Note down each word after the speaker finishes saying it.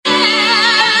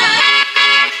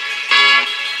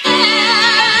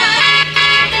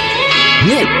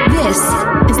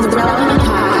is the Relevant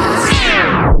Podcast.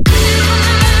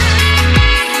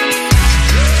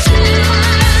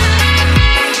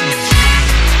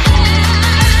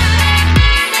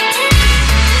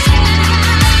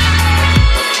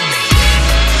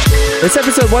 It's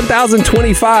episode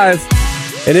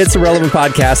 1025, and it's the Relevant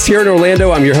Podcast. Here in Orlando,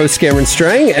 I'm your host, Cameron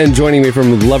Strang, and joining me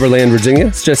from Loverland, Virginia,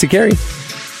 is Jesse Carey.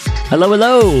 Hello,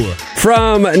 hello.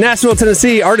 From Nashville,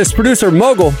 Tennessee, artist, producer,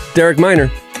 mogul, Derek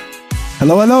Miner.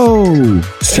 Hello, hello.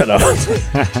 Shut up.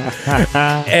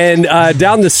 And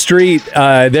down the street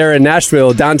there in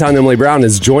Nashville, downtown Emily Brown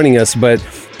is joining us, but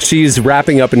she's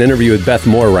wrapping up an interview with Beth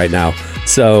Moore right now.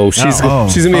 So she's going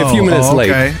to be a few minutes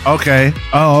late. Okay.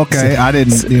 I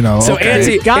didn't, So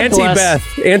okay.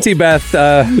 Auntie Beth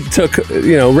took,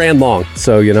 ran long.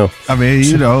 So, I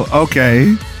mean,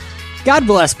 okay. God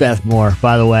bless Beth Moore,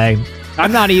 by the way.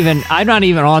 I'm not even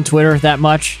on Twitter that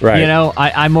much. Right.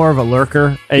 I'm more of a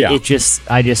lurker. Yeah.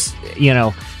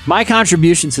 My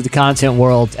contributions to the content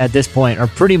world at this point are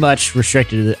pretty much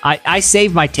restricted. I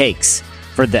save my takes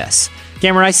for this.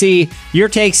 Cameron, I see your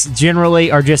takes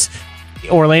generally are just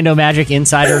Orlando Magic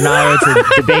insider knowledge or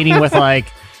debating with like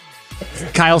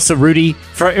Kyle Cerruti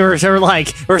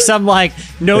or some like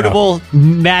notable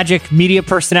Magic media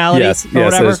personality or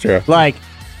whatever. That's true. Like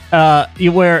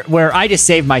where I just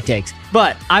save my takes.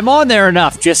 But I'm on there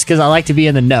enough just because I like to be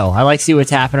in the know. I like to see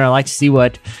what's happening. I like to see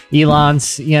what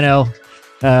Elon's,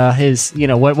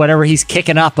 whatever he's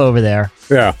kicking up over there.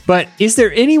 Yeah. But is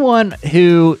there anyone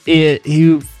who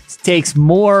takes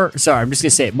more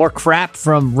crap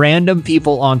from random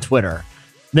people on Twitter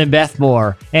than Beth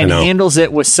Moore and handles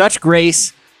it with such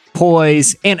grace,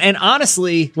 poise, and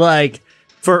honestly, like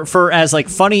for as like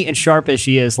funny and sharp as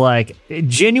she is, like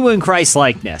genuine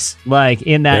Christ-likeness, like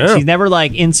in that she's never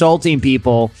like insulting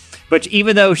people, but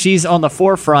even though she's on the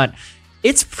forefront,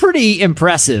 it's pretty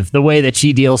impressive the way that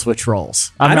she deals with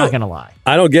trolls. I'm not going to lie.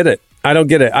 I don't get it.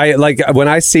 I like when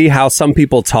I see how some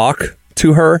people talk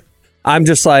to her, I'm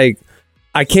just like,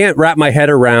 I can't wrap my head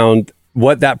around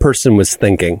what that person was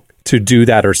thinking to do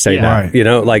that or say that,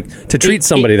 like to treat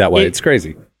somebody that way. It's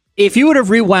crazy. If you would have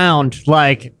rewound,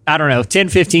 like, I don't know, 10,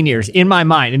 15 years in my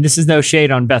mind, and this is no shade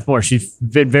on Beth Moore. She's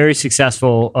been very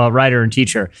successful writer and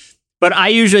teacher. But I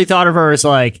usually thought of her as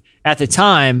like, at the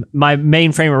time, my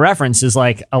main frame of reference is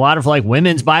like a lot of like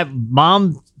women's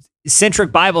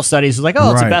mom-centric Bible studies. It's like,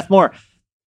 it's a Beth Moore.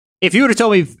 If you would have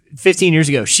told me 15 years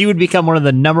ago, she would become one of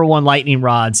the number one lightning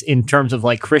rods in terms of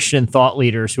like Christian thought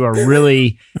leaders who are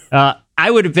really, I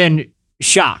would have been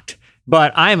shocked.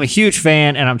 But I am a huge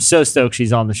fan, and I'm so stoked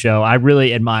she's on the show. I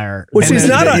really admire. Well, she's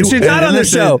not on the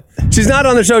show. She's not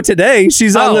on the show today.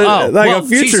 She's on a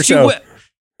future show.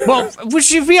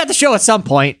 She'll be at the show at some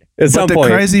point. The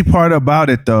crazy part about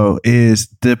it, though, is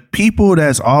the people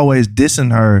that's always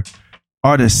dissing her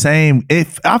are the same.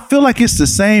 I feel like it's the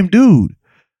same dude.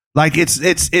 Like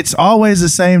it's always the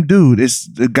same dude.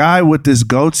 It's the guy with this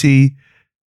goatee.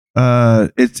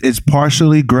 It's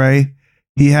partially gray.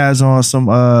 He has on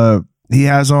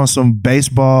some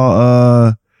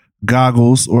baseball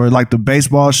goggles or like the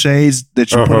baseball shades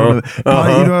that you put on.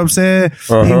 You know what I'm saying?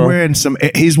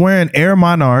 He's wearing Air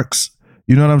Monarchs.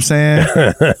 You know what I'm saying?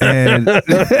 And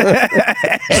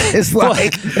it's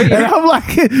like, and I'm like,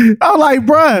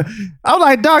 bruh, I'm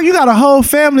like, dog, you got a whole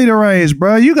family to raise,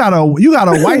 bruh. You got a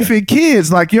wife and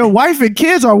kids. Like your wife and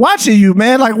kids are watching you,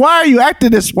 man. Like, why are you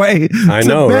acting this way? I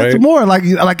know, right? More like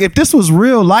if this was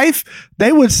real life,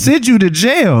 they would send you to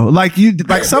jail.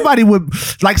 Somebody,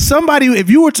 if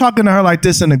you were talking to her like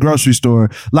this in the grocery store,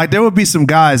 like there would be some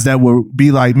guys that would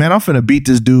be like, man, I'm finna beat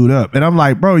this dude up. And I'm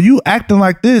like, bro, you acting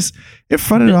like this in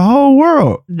front of the whole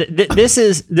world. This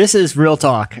is real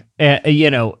talk.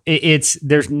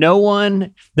 There's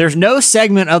no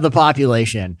segment of the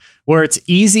population where it's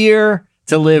easier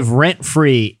to live rent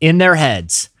free in their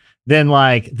heads than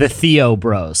like the Theo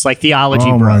bros, like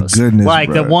theology bros, my goodness, like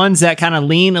bro. the ones that kind of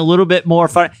lean a little bit more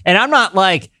fun. And I'm not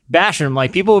like bashing them.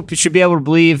 Like people should be able to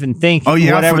believe and think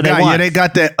whatever they want. Yeah, they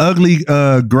got that ugly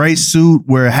gray suit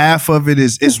where half of it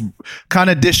is kind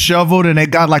of disheveled, and they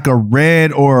got like a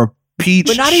red or a peach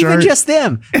but not shirt. even just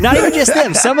them.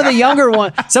 Some of the younger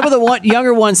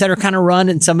ones that are kind of run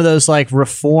in some of those like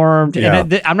reformed. Yeah.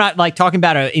 And I'm not like talking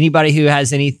about anybody who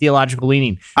has any theological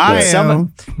leaning. But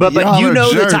you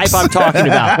know the type I'm talking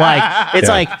about. Like it's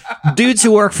like dudes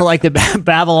who work for like the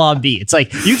Babylon Bee. It's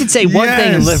like you can say one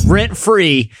thing and live rent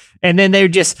free, and then they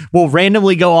just will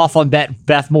randomly go off on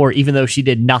Beth Moore, even though she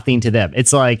did nothing to them.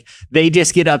 It's like they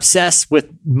just get obsessed with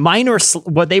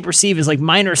what they perceive as like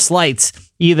minor slights,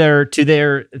 either to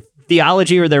their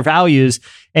theology or their values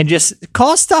and just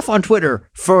call stuff on Twitter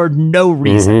for no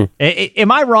reason.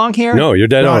 Am I wrong here? No, you're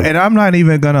dead on. And I'm not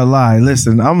even gonna lie.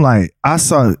 Listen, I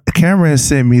saw Cameron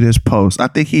sent me this post. I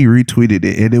think he retweeted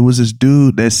it, and it was this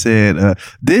dude that said,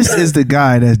 "This is the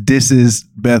guy that disses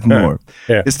Beth Moore."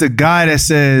 Yeah. It's the guy that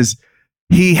says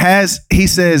he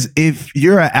says if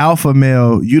you're an alpha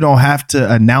male, you don't have to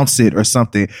announce it or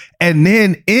something. And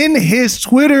then in his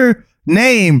Twitter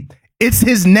name, it's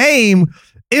his name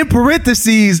in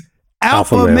parentheses.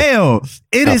 Alpha male.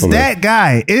 It is that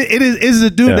guy. It is a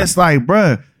dude that's like,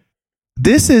 bruh,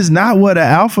 this is not what an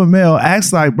alpha male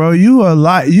acts like, bro. You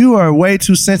are way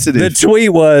too sensitive. The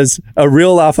tweet was, a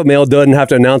real alpha male doesn't have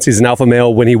to announce he's an alpha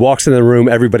male. When he walks in the room,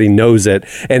 everybody knows it.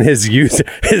 And his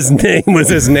name was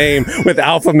his name with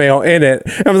alpha male in it.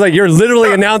 I was like, you're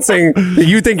literally announcing that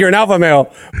you think you're an alpha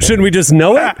male. Shouldn't we just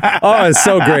know it? Oh, it's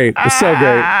so great. It's so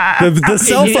great. The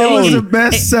cell phone. It was the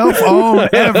best cell phone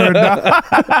ever.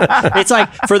 It's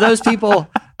like, for those people,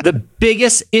 the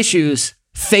biggest issues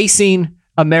facing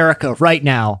America right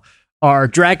now are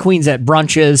drag queens at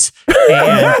brunches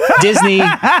and Disney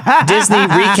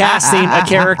recasting a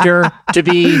character to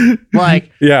be like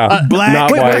black,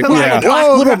 not white,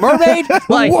 Black Little Mermaid,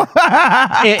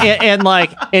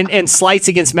 and slights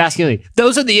against masculinity.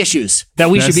 Those are the issues that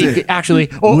we should be actually,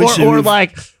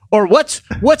 or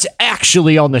what's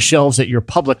actually on the shelves at your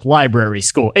public library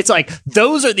school. It's like,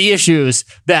 those are the issues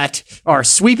that are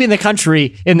sweeping the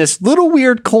country in this little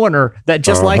weird corner that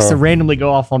just likes to randomly go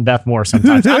off on Beth Moore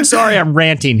sometimes. I'm sorry I'm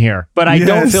ranting here, but I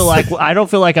don't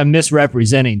feel like I'm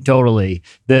misrepresenting totally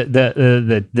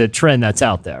the trend that's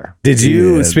out there. Did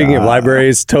you, speaking of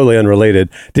libraries, totally unrelated,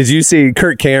 did you see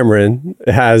Kirk Cameron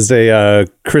has a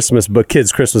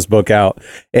kids Christmas book out,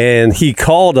 and he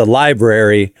called a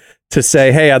library to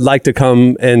say, hey, I'd like to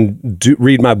come and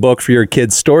read my book for your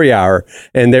kids' story hour.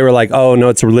 And they were like, oh, no,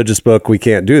 it's a religious book. We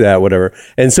can't do that, whatever.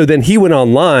 And so then he went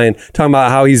online talking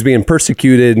about how he's being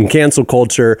persecuted and cancel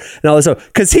culture and all this stuff.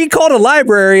 Because he called a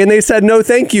library and they said, no,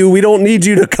 thank you. We don't need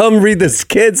you to come read this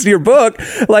your book.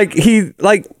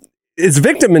 It's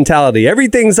victim mentality.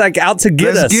 Everything's like out to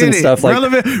get us and stuff. Like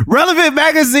relevant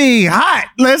magazine, hot.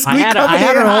 I had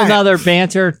a whole nother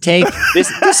banter take.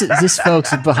 This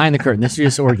folks behind the curtain. This is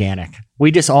just organic.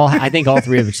 I think all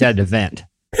three of us had to vent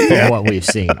for what we've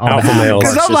seen. Alpha males.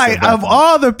 Because I'm like, of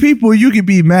all the people you could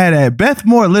be mad at, Beth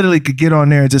Moore literally could get on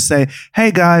there and just say,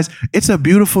 hey guys, it's a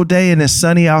beautiful day and it's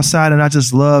sunny outside and I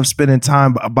just love spending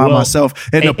time by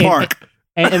myself in the park.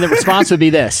 And the response would be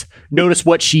this. Notice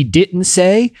what she didn't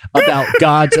say about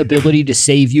God's ability to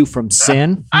save you from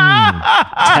sin.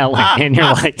 Telling. And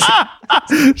you're like...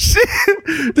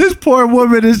 this poor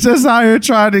woman is just out here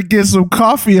trying to get some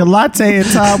coffee and latte in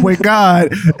time with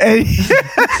God. And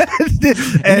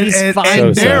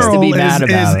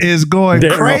Daryl is going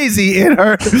crazy in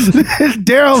her.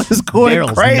 Daryl is going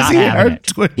crazy in her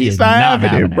Twitter. He's not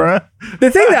having it, bro.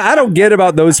 The thing that I don't get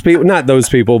about those people, not those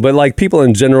people, but like people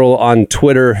in general on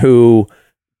Twitter who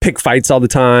pick fights all the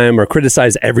time or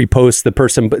criticize every post the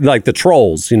person, like the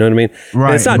trolls, you know what I mean? Right.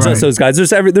 And it's not just those guys.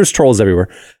 There's trolls everywhere.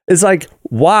 It's like,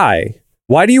 why?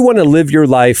 Why do you want to live your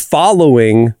life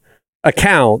following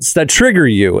accounts that trigger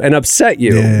you and upset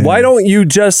you? Yeah. Why don't you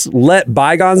just let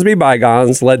bygones be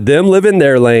bygones, let them live in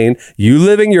their lane, you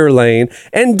live in your lane,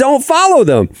 and don't follow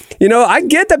them? You know, I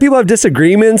get that people have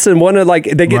disagreements and want to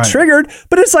they get triggered,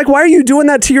 but it's like, why are you doing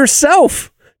that to yourself?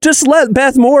 Just let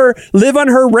Beth Moore live on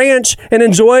her ranch and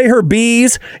enjoy her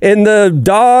bees and the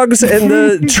dogs and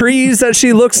the trees that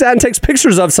she looks at and takes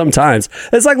pictures of sometimes.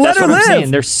 It's like, let her live. Saying.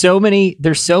 There's so many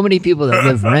people that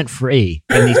live rent free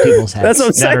in these people's heads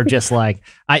that are just like,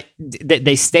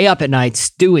 they stay up at night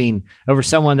stewing over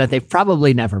someone that they've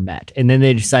probably never met. And then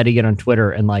they decide to get on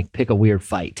Twitter and pick a weird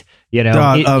fight. You know,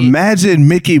 dog, imagine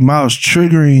Mickey Mouse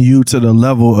triggering you to the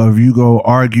level of you go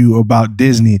argue about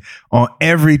Disney on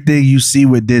everything you see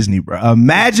with Disney, bro.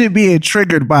 Imagine being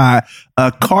triggered by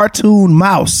a cartoon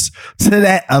mouse to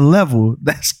that a level.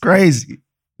 That's crazy.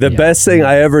 The best thing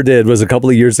I ever did was a couple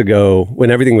of years ago when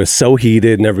everything was so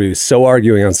heated and everybody was so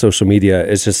arguing on social media.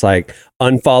 It's just like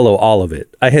unfollow all of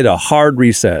it. I hit a hard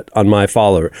reset on my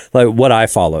follower, like what I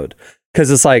followed.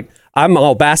 Because it's like I'm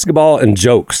all basketball and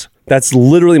jokes. That's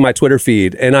literally my Twitter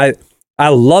feed. And I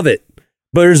love it.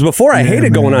 But it was before I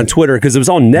hated going on Twitter because it was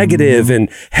all negative and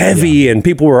heavy and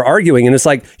people were arguing. And it's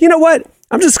like, you know what?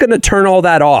 I'm just going to turn all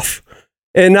that off.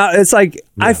 And it's like,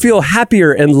 I feel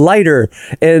happier and lighter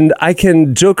and I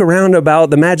can joke around about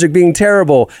the Magic being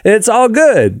terrible and it's all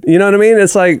good. You know what I mean?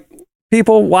 It's like,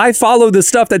 people. Why follow the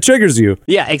stuff that triggers you?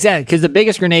 Yeah, exactly. Because the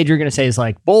biggest grenade you're going to say is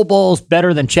like, Bol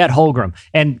better than Chet Holmgren.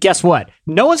 And guess what?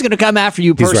 No one's going to come after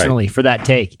you personally for that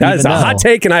take. That is a hot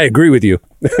take, and I agree with you.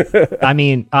 I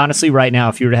mean, honestly, right now,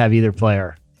 if you were to have either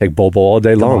player. Take Bol all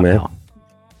day long, man. Now.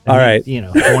 All right.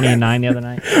 20-9 the other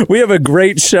night. We have a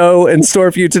great show in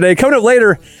store for you today. Coming up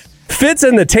later, Fitz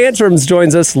and the Tantrums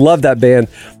joins us. Love that band.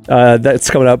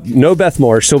 That's coming up. No Beth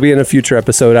Moore. She'll be in a future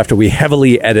episode after we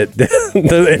heavily edit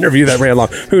the interview that ran long.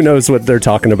 Who knows what they're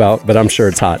talking about, but I'm sure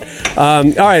it's hot. All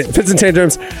right, Fitz and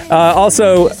Tantrums.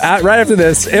 Also, right after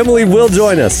this, Emily will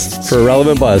join us for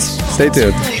Relevant Buzz. Stay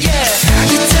tuned.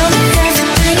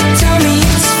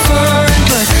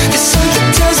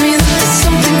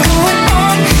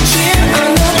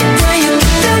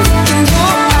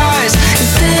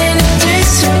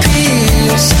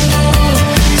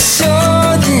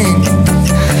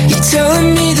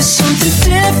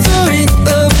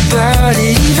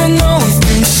 Even though we've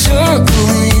been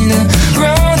circling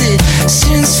around it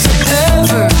since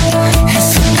forever and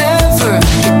forever,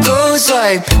 it goes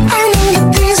like, I know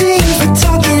the things that you've been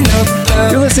talking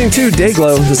about. You're listening to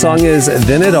Dayglow. The song is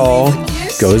Then It All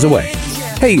Goes Away.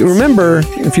 Hey, remember,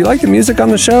 if you like the music on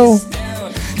the show,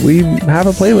 we have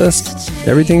a playlist.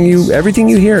 Everything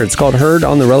you hear. It's called Heard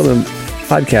on the Relevant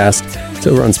Podcast. It's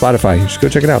over on Spotify. You should go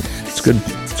check it out. It's good.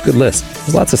 It's a good list.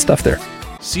 There's lots of stuff there.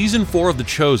 Season 4 of The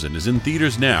Chosen is in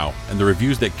theaters now, and the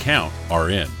reviews that count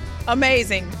are in.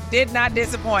 Amazing. Did not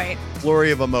disappoint.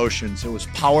 Flurry of emotions. It was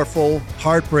powerful,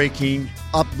 heartbreaking,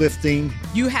 uplifting.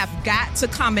 You have got to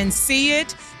come and see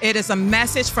it. It is a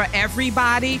message for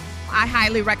everybody. I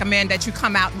highly recommend that you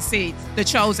come out and see The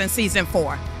Chosen Season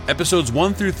 4. Episodes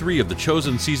 1 through 3 of The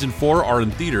Chosen Season 4 are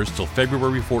in theaters till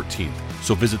February 14th.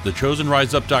 So visit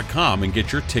thechosenriseup.com and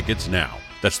get your tickets now.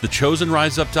 That's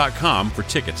thechosenriseup.com for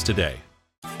tickets today.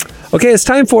 Okay, it's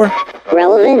time for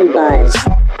Relevant Buzz.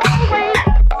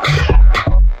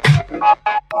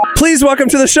 Please welcome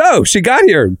to the show. She got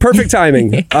here. Perfect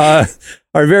timing. Our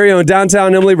very own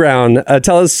downtown Emily Brown.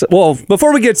 Tell us, well,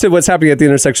 before we get to what's happening at the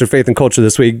intersection of faith and culture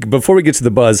this week, before we get to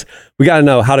the buzz, we got to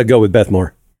know how to go with Beth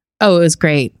Moore. Oh, it was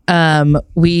great.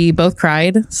 We both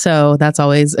cried, so that's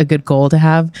always a good goal to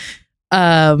have.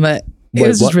 It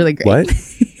was just really great. What?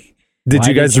 Did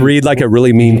you guys read like a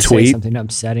really mean tweet? Something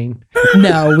upsetting?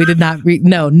 No, we did not read.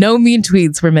 No mean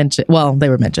tweets were mentioned. Well, they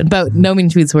were mentioned, but no mean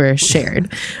tweets were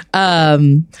shared.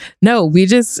 No, we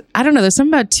just, I don't know. There's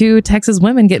something about two Texas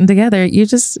women getting together. It's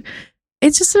just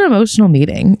an emotional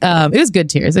meeting. It was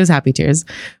good tears. It was happy tears.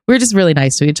 We were just really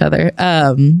nice to each other.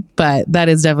 But that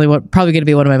is definitely probably going to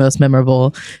be one of my most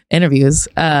memorable interviews.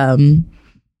 Yeah,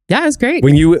 it was great.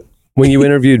 When you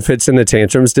interviewed Fitz and the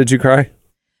Tantrums, did you cry?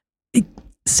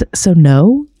 So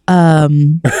no. No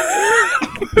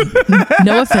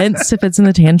offense to Fitz and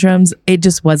the Tantrums. It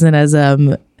just wasn't as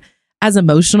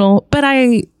emotional, but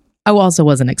I also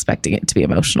wasn't expecting it to be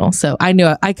emotional. So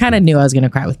I kind of knew I was going to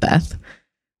cry with Beth.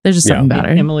 There's just something about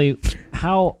her. Emily,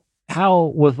 how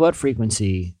with what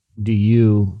frequency do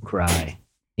you cry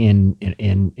in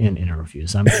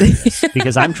interviews? I'm curious,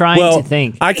 because I'm trying to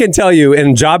think. I can tell you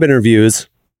in job interviews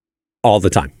all the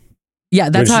time. Yeah,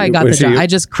 that's how I got the job. I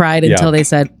just cried until they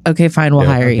said, okay, fine, we'll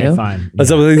hire you. Fine. Yeah.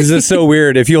 So this is so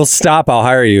weird. If you'll stop, I'll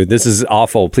hire you. This is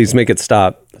awful. Please make it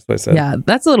stop. That's what I said. Yeah,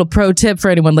 that's a little pro tip for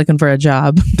anyone looking for a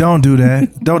job. Don't do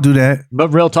that. Don't do that. But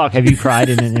real talk, have you cried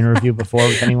in an interview before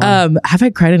with anyone? Have I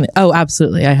cried in it? Oh,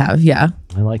 absolutely. I have. Yeah.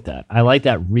 I like that. I like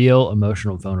that real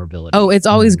emotional vulnerability. Oh, it's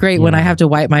always great when I have to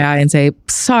wipe my eye and say,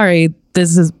 sorry,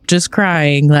 this is just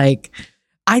crying. Like,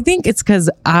 I think it's because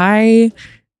I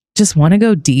just want to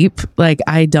go deep. Like,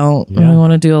 I don't really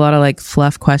want to do a lot of like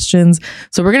fluff questions.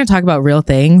 So we're going to talk about real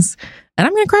things, and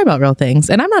I'm going to cry about real things.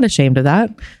 And I'm not ashamed of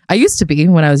that. I used to be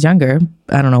when I was younger.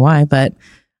 I don't know why, but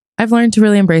I've learned to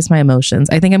really embrace my emotions.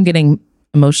 I think I'm getting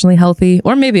emotionally healthy,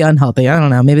 or maybe unhealthy. I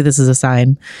don't know. Maybe this is a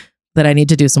sign that I need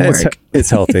to do some work. It's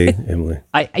healthy, Emily.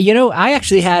 I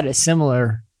actually had a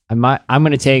similar. I'm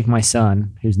going to take my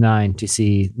son, who's 9, to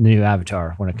see the new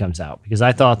Avatar when it comes out, because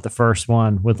I thought the first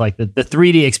one with like the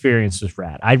 3D experience was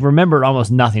rad. I remembered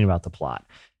almost nothing about the plot,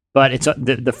 but it's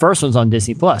the first one's on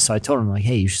Disney Plus. So I told him, like,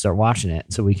 hey, you should start watching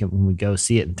it so when we go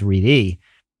see it in 3D,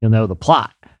 you'll know the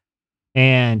plot.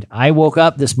 And I woke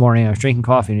up this morning, I was drinking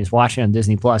coffee and he was watching on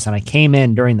Disney Plus, and I came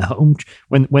in during the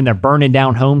when they're burning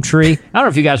down Home Tree. I don't know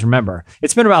if you guys remember.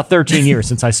 It's been about 13 years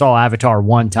since I saw Avatar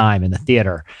one time in the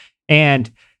theater.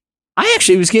 And I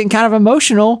actually was getting kind of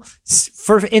emotional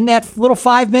in that little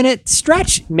 5-minute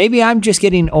stretch. Maybe I'm just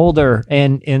getting older,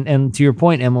 and to your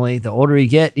point, Emily, the older you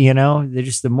get, they're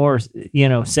just the more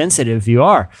sensitive you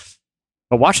are.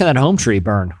 But watching that Home Tree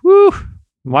burn, woo!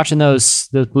 Watching those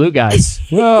blue guys,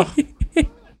 whoa,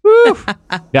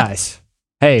 Guys,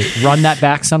 hey, run that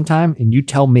back sometime and you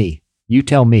tell me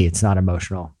it's not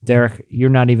emotional. Derek, you're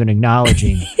not even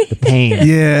acknowledging the pain.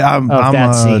 Yeah, I'm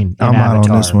that scene I'm in out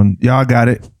Avatar. on this one. Y'all got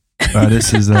it.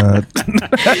 This is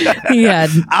Yeah.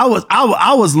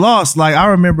 I was lost. Like, I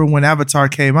remember when Avatar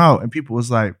came out and people was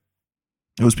like,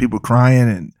 it was people crying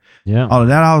and all of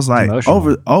that. I was like,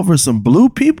 over some blue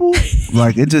people?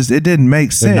 Like, it didn't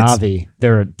make sense. Navi,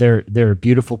 they're a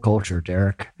beautiful culture,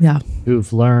 Derek. Yeah.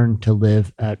 Who've learned to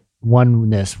live at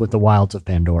oneness with the wilds of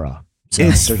Pandora. So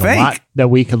It's there's fake. a lot that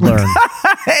we can learn.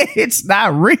 It's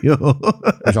not real.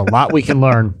 There's a lot we can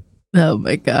learn. Oh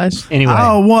my gosh. Anyway,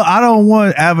 I don't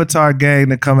want Avatar gang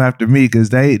to come after me because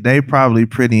they probably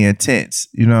pretty intense.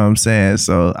 You know what I'm saying?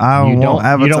 So I don't want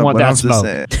Avatar. You don't want but that I'm just smoke.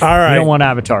 saying. All right. You don't want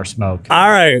Avatar smoke. All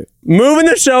right. Moving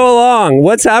the show along.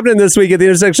 What's happening this week at the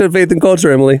intersection of faith and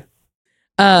culture, Emily?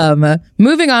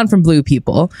 Moving on from blue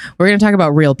people, we're going to talk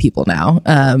about real people now.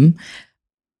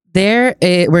 We're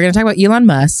going to talk about Elon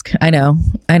Musk. I know.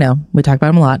 We talk about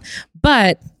him a lot,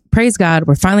 but praise God,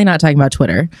 we're finally not talking about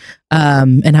Twitter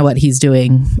and what he's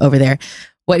doing over there.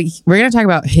 We're going to talk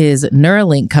about his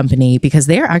Neuralink company because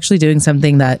they're actually doing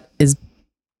something that is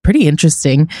pretty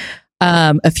interesting.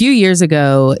 A few years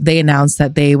ago, they announced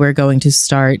that they were going to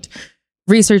start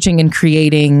researching and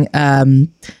creating an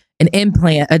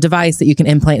implant, a device that you can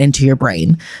implant into your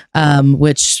brain,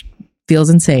 which feels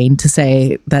insane to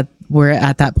say that we're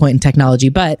at that point in technology.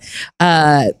 But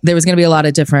there was going to be a lot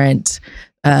of different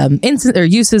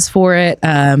uses for it.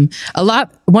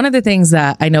 One of the things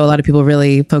that I know a lot of people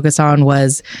really focused on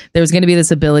was there was going to be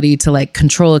this ability to like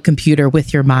control a computer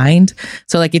with your mind.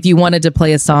 So like if you wanted to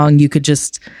play a song, you could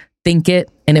just think it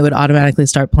and it would automatically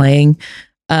start playing,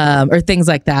 or things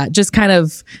like that. Just kind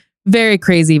of very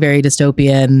crazy, very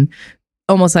dystopian,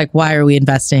 almost like, why are we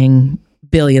investing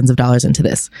billions of dollars into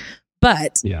this?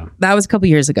 But that was a couple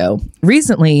years ago.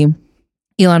 Recently,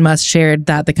 Elon Musk shared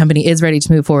that the company is ready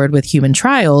to move forward with human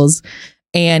trials.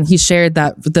 And he shared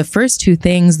that the first two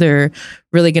things they're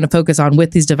really going to focus on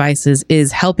with these devices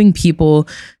is helping people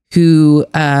who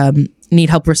need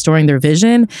help restoring their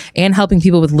vision and helping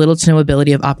people with little to no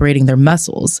ability of operating their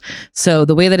muscles. So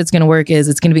the way that it's going to work is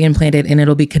it's going to be implanted and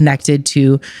it'll be connected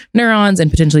to neurons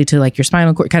and potentially to like your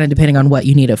spinal cord, kind of depending on what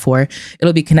you need it for.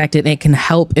 It'll be connected and it can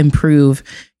help improve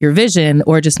your vision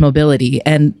or just mobility.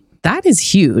 And that is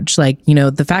huge. Like,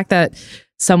 the fact that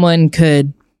someone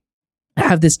could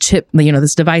have this chip,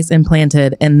 this device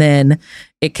implanted, and then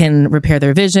it can repair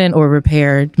their vision or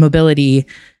repair mobility.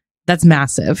 That's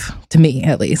massive to me,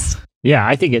 at least. Yeah,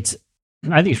 I think it's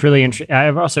really interesting.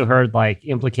 I've also heard like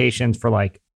implications for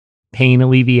like pain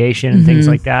alleviation and things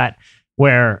like that,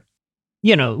 where,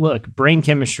 look, brain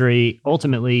chemistry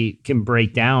ultimately can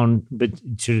break down, but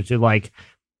to like,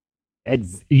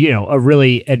 a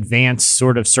really advanced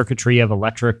sort of circuitry of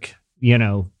electric,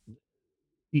 kind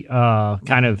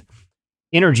of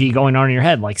energy going on in your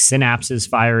head, like synapses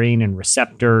firing and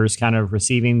receptors kind of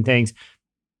receiving things.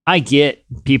 I get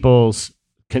people's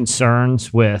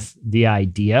concerns with the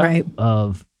idea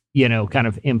of, kind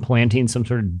of implanting some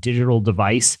sort of digital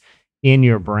device in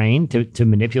your brain to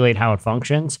manipulate how it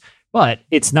functions. But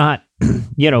it's not,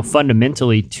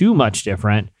 fundamentally too much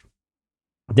different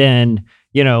than,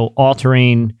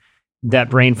 altering that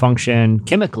brain function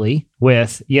chemically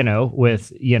with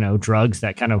drugs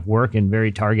that kind of work in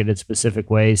very targeted, specific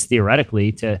ways,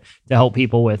 theoretically, to help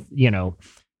people with,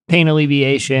 pain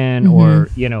alleviation, or,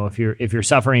 if you're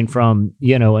suffering from,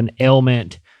 an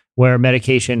ailment where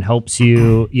medication helps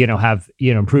you,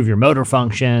 improve your motor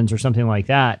functions or something like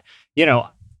that.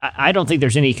 I don't think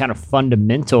there's any kind of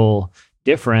fundamental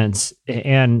difference.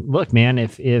 And look, man,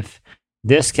 if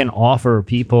this can offer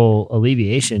people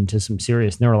alleviation to some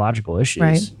serious neurological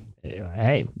issues,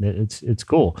 hey, it's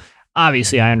cool.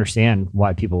 Obviously, I understand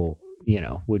why people,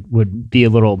 would be a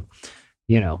little,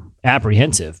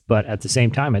 apprehensive, but at the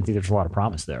same time, I think there's a lot of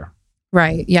promise there.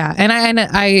 Right. Yeah. And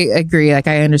I agree. Like,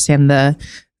 I understand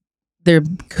there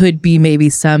could be maybe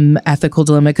some ethical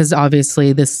dilemma, because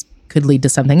obviously this could lead to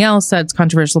something else that's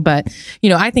controversial. But,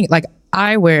 I think, like,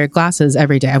 I wear glasses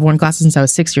every day. I've worn glasses since I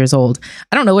was 6 years old.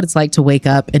 I don't know what it's like to wake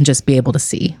up and just be able to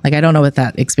see. Like, I don't know what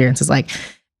that experience is like.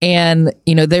 And,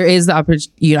 there is the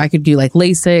opportunity, I could do like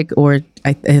LASIK, or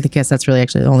I guess that's really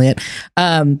actually only it.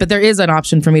 But there is an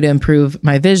option for me to improve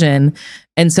my vision.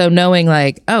 And so knowing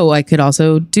like, oh, I could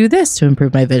also do this to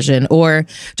improve my vision, or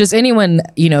just anyone,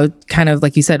 kind of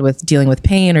like you said, with dealing with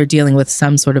pain or dealing with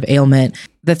some sort of ailment,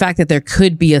 the fact that there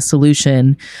could be a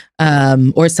solution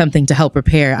or something to help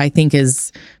repair, I think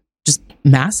is just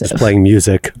massive. Just playing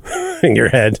music in your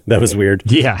head. That was weird.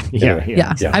 Yeah.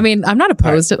 I mean, I'm not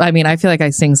opposed to, I mean, I feel like I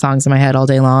sing songs in my head all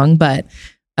day long, but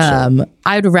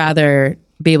I'd rather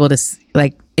be able to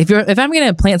like if I'm going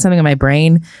to plant something in my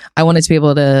brain, I want it to be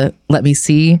able to let me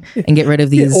see and get rid of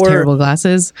these terrible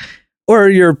glasses. Or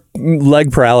your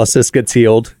leg paralysis gets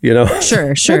healed, you know?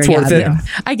 Sure. That's worth it.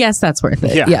 I guess that's worth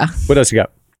it. Yeah. Yeah. What else you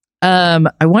got?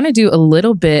 I want to do a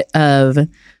little bit of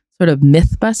sort of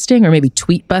myth busting, or maybe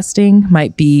tweet busting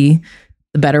might be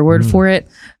the better word for it.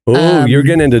 Oh, you're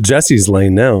getting into Jesse's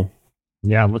lane now.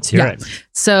 Yeah, let's hear it.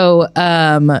 So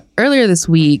earlier this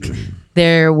week,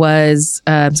 there was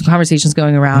some conversations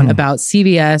going around about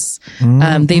CVS.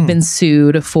 They've been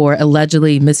sued for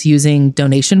allegedly misusing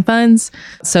donation funds.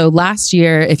 So last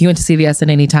year, if you went to CVS at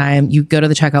any time, you go to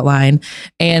the checkout line,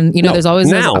 and there's always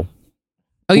now.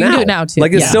 Oh, you can do it now too.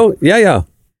 Like it's still, yeah.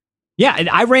 Yeah, and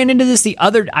I ran into this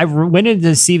I went into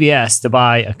the CVS to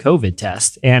buy a COVID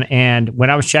test, and when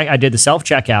I was I did the self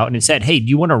checkout, and it said, "Hey, do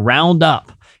you want to round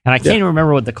up?" And I can't even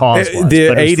remember what the cause was. The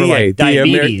but it was ADA, for like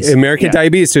diabetes. the American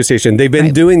Diabetes Association. They've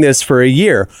been doing this for a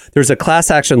year. There's a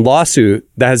class action lawsuit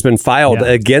that has been filed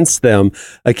against them,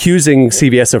 accusing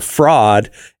CVS of fraud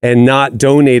and not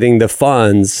donating the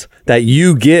funds that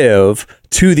you give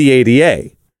to the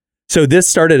ADA. So this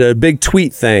started a big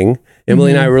tweet thing.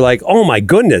 Emily and I were like, oh my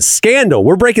goodness, scandal.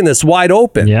 We're breaking this wide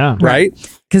open. Yeah. Right?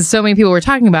 Because so many people were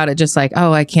talking about it, just like,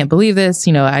 oh, I can't believe this.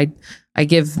 I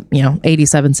give,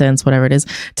 87 cents, whatever it is,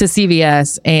 to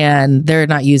CVS, and they're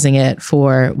not using it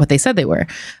for what they said they were.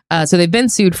 So they've been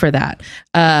sued for that.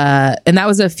 And that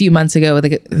was a few months ago.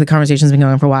 The conversation's been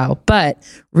going on for a while. But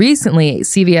recently,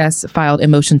 CVS filed a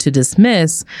motion to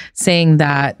dismiss, saying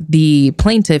that the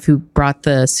plaintiff who brought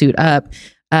the suit up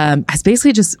has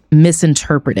basically just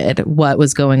misinterpreted what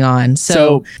was going on.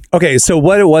 So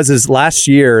what it was is last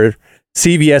year,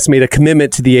 CVS made a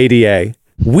commitment to the ADA.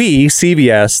 We,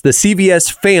 CVS, the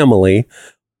CVS family,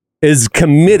 is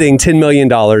committing $10 million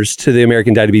to the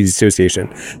American Diabetes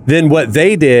Association. Then what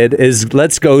they did is,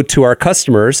 let's go to our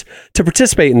customers to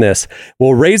participate in this.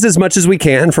 We'll raise as much as we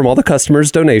can from all the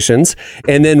customers' donations,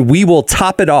 and then we will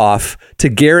top it off to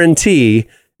guarantee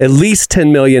at least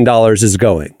 $10 million is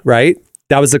going, right?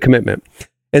 That was the commitment.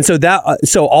 And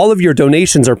so all of your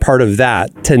donations are part of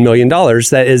that $10 million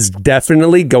that is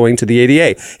definitely going to the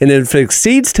ADA. And if it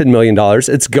exceeds $10 million,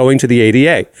 it's going to the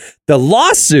ADA. The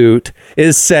lawsuit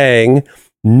is saying,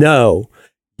 no,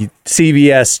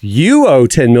 CVS, you owe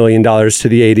 $10 million to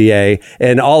the ADA,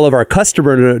 and all of our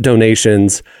customer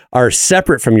donations are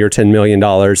separate from your $10 million,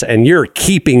 and you're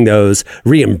keeping those,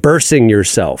 reimbursing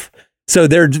yourself. So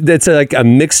it's like a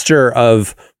mixture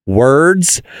of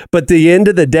words, but the end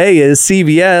of the day is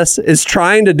CVS is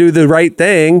trying to do the right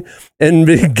thing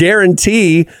and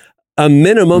guarantee a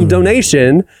minimum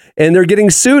donation, and they're getting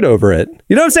sued over it.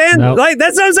 You know what I'm saying? Nope. Like,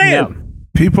 that's what I'm saying. Nope.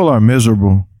 People are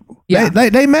miserable. Yeah.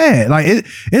 They mad. Like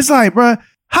it's like, bro,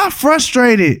 how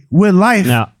frustrated with life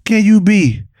can you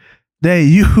be that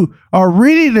you are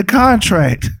reading the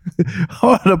contract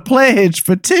or the pledge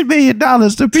for $10 million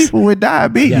to people with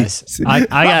diabetes? Yes. I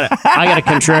got a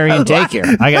contrarian take here.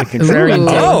 I got a contrarian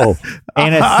take.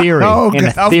 And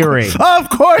a theory. Of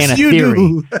course you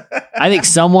do. I think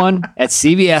someone at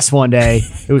CVS one day,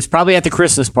 it was probably at the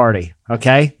Christmas party,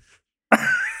 okay?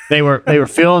 They were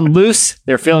feeling loose.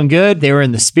 They were feeling good. They were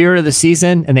in the spirit of the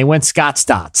season, and they went Scott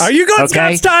Stotts. Are you going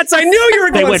Scott Stotts? I knew you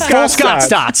were going Scott Stotts. They went full Scott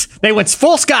Stotts. They went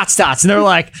full Scott Stotts, and they're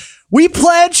like, we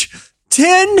pledge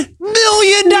 $10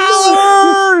 million,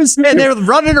 and they're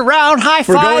running around high-fiving.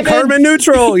 We're going carbon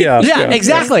neutral. Yeah,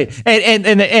 exactly.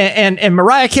 And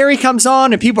Mariah Carey comes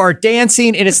on, and people are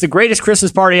dancing, and it's the greatest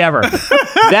Christmas party ever.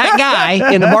 That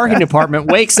guy in the marketing department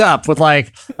wakes up with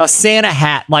like a Santa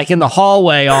hat, like in the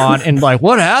hallway on, and like,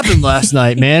 what happened last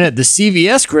night, man, at the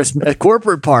CVS Christmas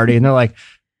corporate party? And they're like,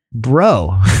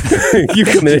 bro, you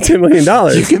committed $10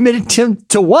 million. You committed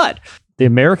to what? The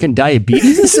American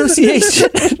Diabetes Association?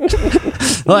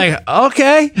 Like,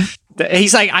 okay.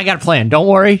 He's like, I got a plan. Don't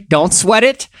worry. Don't sweat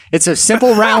it. It's a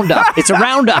simple roundup. It's a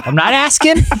roundup. I'm not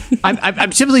asking.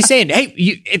 I'm simply saying,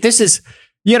 hey, this is,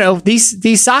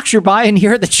 these socks you're buying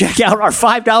here at the checkout are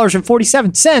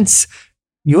 $5.47.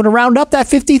 You want to round up that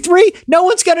 53? No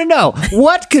one's going to know.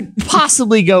 What could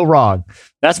possibly go wrong?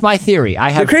 That's my theory.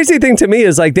 The crazy thing to me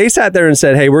is like they sat there and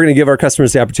said, hey, we're going to give our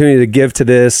customers the opportunity to give to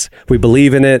this. We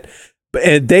believe in it.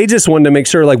 And they just wanted to make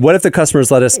sure, like, what if the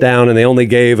customers let us down and they only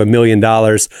gave $1 million?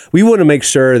 We want to make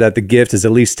sure that the gift is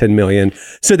at least $10 million.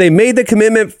 So they made the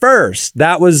commitment first.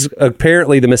 That was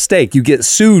apparently the mistake. You get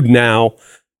sued now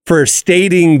for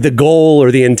stating the goal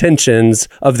or the intentions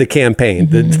of the campaign,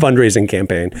 the fundraising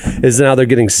campaign, is now they're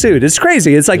getting sued. It's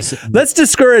crazy. It's like, let's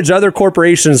discourage other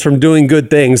corporations from doing good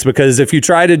things, because if you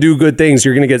try to do good things,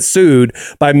 you're going to get sued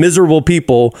by miserable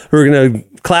people who are going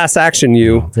to class action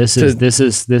you. This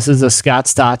is a Scott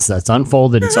Stotts that's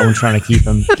unfolded, and someone's trying to keep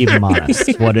him honest.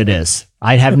 It's what it is.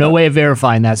 I have no way of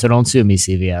verifying that, so don't sue me,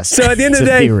 CVS. So at the end of the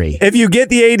day, if you get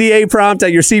the ADA prompt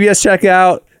at your CVS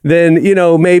checkout, then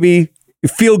maybe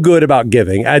feel good about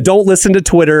giving. Don't listen to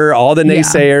Twitter, all the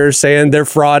naysayers saying they're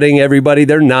frauding everybody.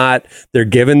 They're not. They're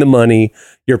giving the money.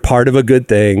 You're part of a good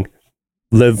thing.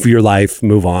 Live your life.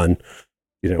 Move on.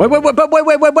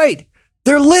 Wait.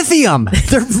 They're lithium.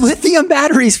 They're lithium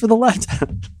batteries for the left.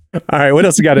 All right. What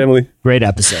else you got, Emily? Great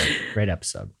episode.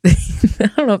 I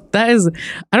don't know.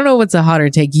 I don't know what's a hotter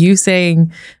take. You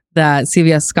saying that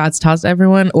CVS Scott's Tot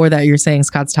everyone, or that you're saying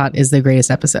Scott's Tot is the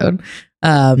greatest episode.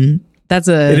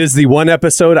 It is the one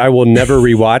episode I will never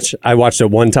rewatch. I watched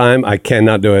it one time. I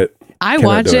cannot do it. I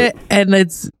watch it and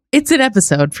it's an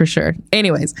episode for sure.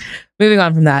 Anyways, moving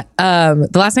on from that. The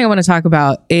last thing I want to talk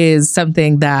about is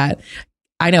something that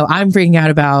I know I'm freaking out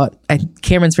about.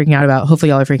 Cameron's freaking out about. Hopefully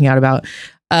y'all are freaking out about.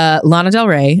 Lana Del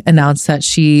Rey announced that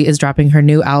she is dropping her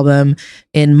new album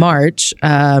in March.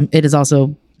 It is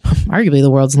also arguably the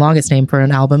world's longest name for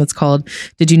an album. It's called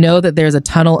Did You Know That There's a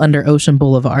Tunnel Under Ocean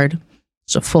Boulevard?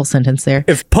 It's a full sentence there.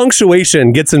 If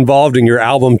punctuation gets involved in your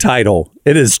album title,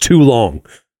 it is too long.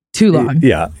 Too long.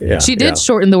 Yeah. She did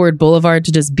shorten the word boulevard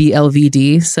to just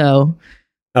BLVD. So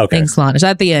thanks, Lana.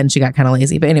 At the end, she got kind of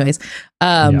lazy. But anyways,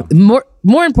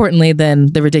 more importantly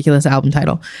than the ridiculous album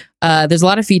title, there's a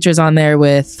lot of features on there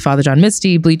with Father John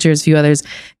Misty, Bleachers, a few others.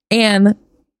 And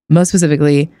most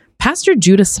specifically, Pastor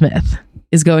Judah Smith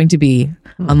is going to be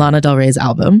on Lana Del Rey's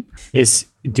album.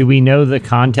 Do we know the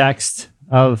context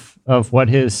of what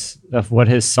his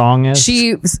song is?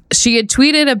 She had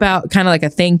tweeted about kind of like a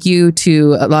thank you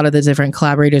to a lot of the different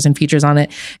collaborators and features on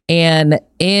it, and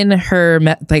in her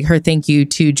thank you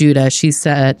to Judah, she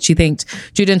said she thanked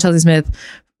Judah and Chelsea Smith,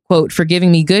 quote, for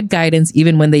giving me good guidance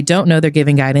even when they don't know they're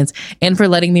giving guidance, and for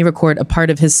letting me record a part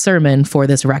of his sermon for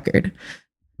this record.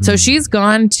 So she's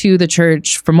gone to the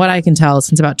church, from what I can tell,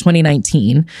 since about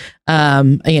 2019.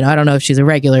 I don't know if she's a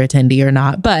regular attendee or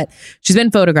not, but she's been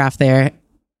photographed there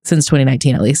since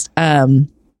 2019, at least.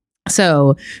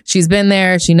 So she's been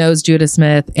there. She knows Judah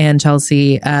Smith and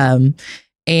Chelsea, and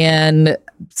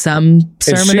some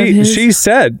sermon of his.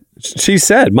 She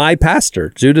said, my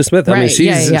pastor, Judah Smith. I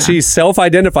mean, she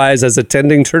self-identifies as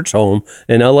attending church home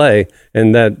in LA,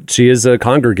 and that she is a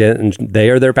congregant and they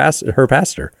are her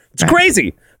pastor. It's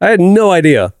crazy. I had no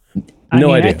idea.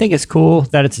 I think it's cool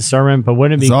that it's a sermon, but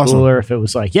wouldn't it be cooler if it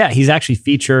was like, he's actually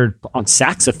featured on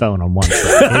saxophone on one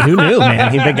track? Who knew,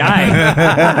 man? The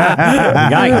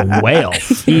guy can wail.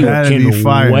 He can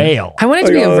wail. I want it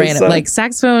to be a random, like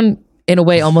saxophone in a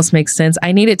way almost makes sense.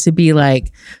 I need it to be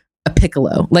like a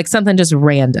piccolo, like something just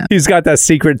random. He's got that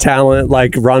secret talent,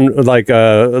 like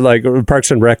Parks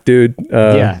and Rec dude.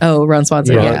 Ron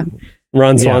Swanson.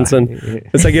 Ron Swanson.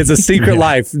 It's like it's a secret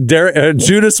life.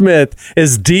 Judah Smith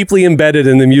is deeply embedded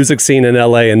in the music scene in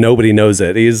LA, and nobody knows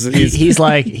it. He's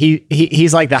like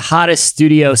he's like the hottest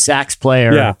studio sax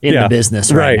player in the business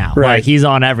right now. Right. Like he's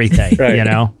on everything.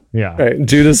 Yeah. Right.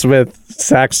 Judah Smith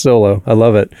sax solo. I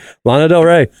love it. Lana Del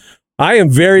Rey. I am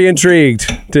very intrigued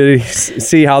to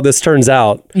see how this turns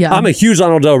out. Yeah. I'm a huge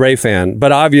Lana Del Rey fan,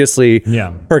 but obviously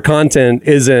her content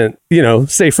isn't,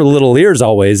 safe for the little ears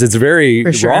always. It's very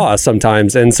raw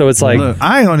sometimes. And so it's like... Look,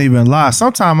 I ain't gonna even lie.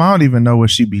 Sometimes I don't even know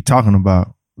what she be talking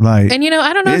about. Like, and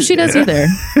I don't know if she does either.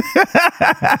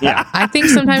 I think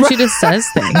sometimes she just says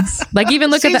things. Like even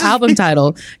look at the album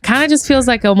title. Kind of just feels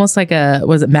like almost like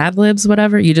was it Mad Libs,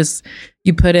 whatever? You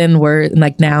put in words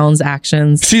like nouns,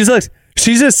 actions.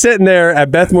 She's just sitting there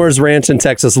at Beth Moore's ranch in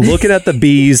Texas, looking at the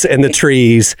bees and the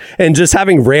trees and just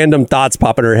having random thoughts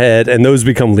pop in her head. And those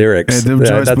become lyrics. And them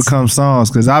joints become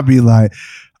songs. Cause I'll be like,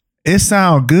 it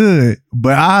sounds good,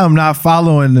 but I am not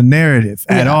following the narrative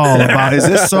at all about, is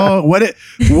this song, what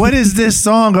is this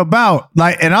song about?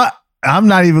 Like, and I'm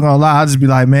not even gonna lie. I'll just be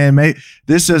like, man, mate,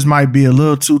 this just might be a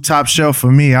little too top shelf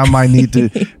for me. I might need to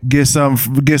get some.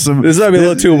 This might be a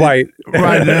little too white.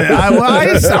 Right. I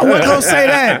wasn't gonna say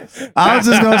that. I was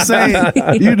just gonna say,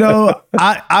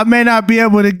 I may not be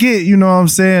able to get, what I'm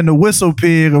saying, the Whistle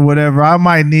Pig or whatever. I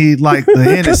might need like the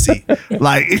Hennessy.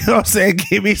 Like, you know what I'm saying?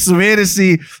 Give me some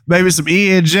Hennessy, maybe some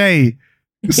E&J.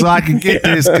 So I can get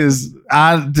this, because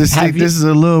I just think this is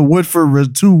a little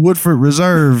too Woodford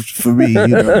reserved for me.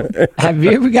 Have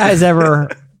you guys ever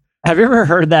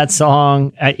heard that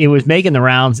song? It was making the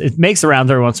rounds. It makes the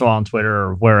rounds every once in a while on Twitter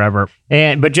or wherever.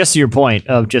 But just to your point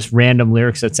of just random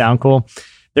lyrics that sound cool,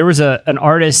 there was an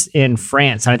artist in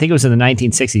France, and I think it was in the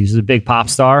 1960s. He was a big pop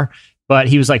star, but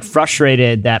he was like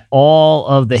frustrated that all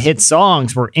of the hit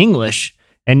songs were English.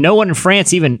 And no one in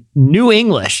France even knew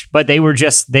English, but they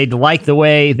liked the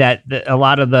way that a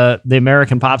lot of the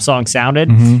American pop songs sounded.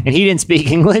 And he didn't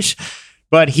speak English,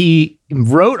 but he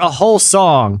wrote a whole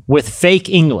song with fake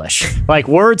English, like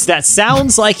words that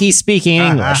sounds like he's speaking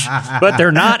English, but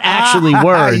they're not actually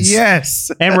words.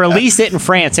 Yes. And released it in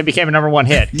France. It became a #1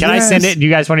 hit. Can I send it? Do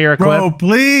you guys want to hear a clip? Bro,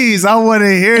 please. I want to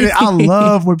hear it. I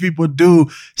love when people do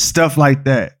stuff like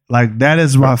that. Like, that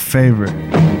is my favorite.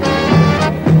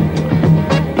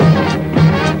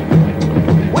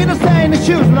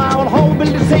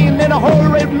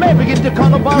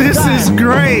 This is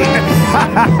great.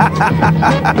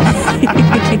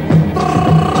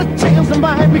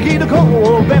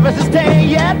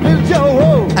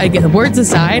 I get words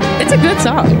aside, it's a good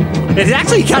song. It's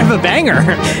actually kind of a banger.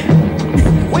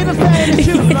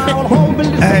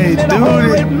 Hey,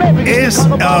 dude, it's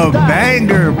a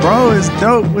banger, bro. It's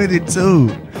dope with it, too.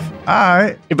 All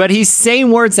right. But he's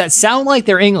saying words that sound like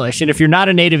they're English. And if you're not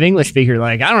a native English speaker,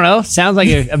 like, I don't know, sounds like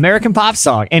an American pop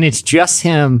song. And it's just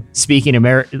him speaking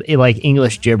like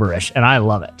English gibberish. And I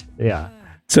love it. Yeah.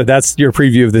 So that's your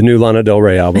preview of the new Lana Del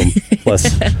Rey album,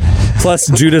 plus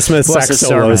Judah Smith sax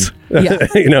solos.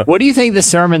 Yeah. What do you think the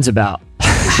sermon's about?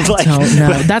 I don't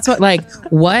know. That's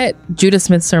what Judah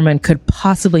Smith's sermon could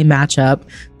possibly match up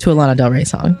to a Lana Del Rey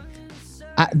song.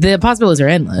 The possibilities are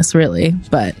endless, really,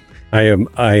 but I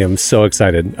am so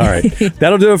excited. All right.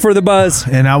 That'll do it for The Buzz.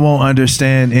 And I won't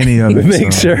understand any of it.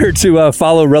 Make sure to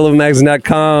follow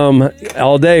relevantmagazine.com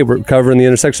all day. We're covering the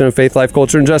intersection of faith, life,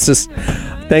 culture, and justice.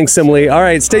 Thanks, Emily. All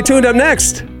right. Stay tuned. Up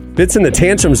next, Fitz and the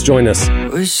Tantrums join us.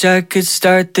 Wish I could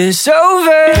start this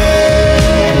over.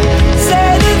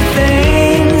 Say the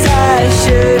things I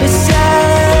should have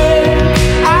said.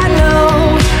 I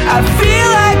know I feel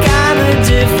like I'm a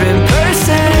different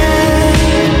person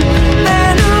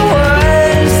than I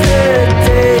was the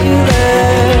day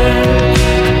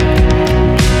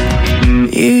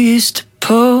that you used to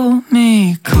pull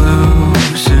me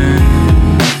closer,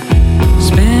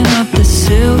 spin up the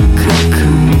silk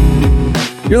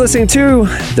cocoon. You're listening to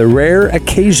The Rare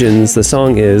Occasions. The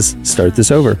song is Start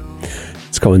This Over.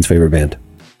 It's Cohen's favorite band.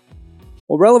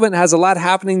 Well, Relevant has a lot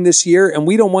happening this year, and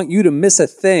we don't want you to miss a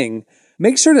thing.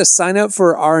 Make sure to sign up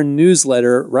for our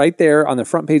newsletter right there on the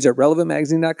front page at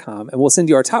relevantmagazine.com, and we'll send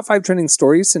you our top 5 trending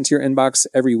stories sent to your inbox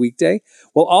every weekday.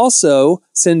 We'll also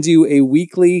send you a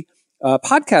weekly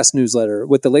podcast newsletter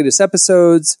with the latest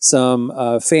episodes,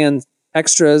 some fan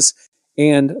extras,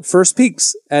 and first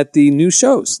peeks at the new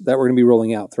shows that we're going to be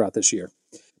rolling out throughout this year.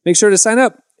 Make sure to sign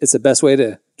up. It's the best way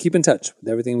to keep in touch with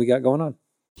everything we got going on.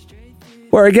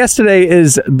 Well, our guest today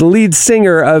is the lead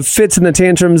singer of Fitz and the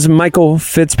Tantrums, Michael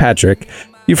Fitzpatrick.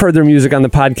 You've heard their music on the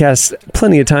podcast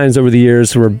plenty of times over the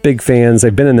years. We're big fans.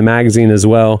 They've been in the magazine as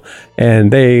well,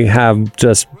 and they have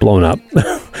just blown up.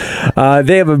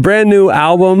 They have a brand new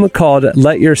album called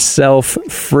Let Yourself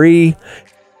Free.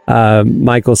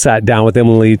 Michael sat down with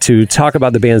Emily to talk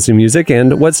about the band's new music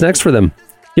and what's next for them.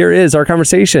 Here is our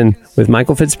conversation with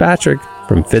Michael Fitzpatrick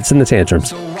from Fitz and the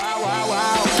Tantrums.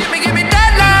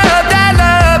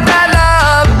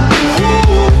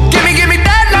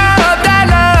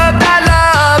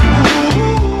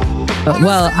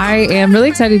 Well, I am really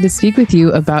excited to speak with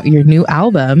you about your new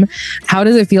album. How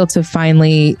does it feel to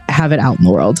finally have it out in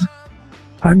the world?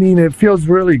 I mean, it feels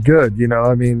really good. You know,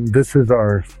 I mean, this is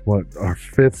our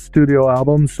 5th studio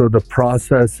album. So the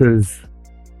process is,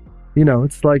 you know,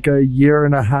 it's like a 1.5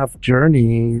 year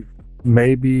journey,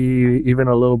 maybe even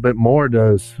a little bit more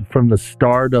from the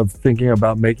start of thinking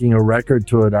about making a record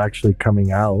to it actually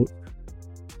coming out.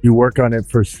 You work on it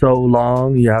for so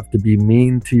long, you have to be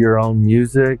mean to your own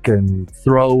music and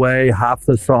throw away half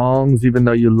the songs, even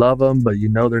though you love them, but you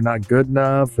know they're not good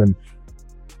enough. And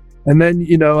then,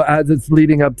 you know, as it's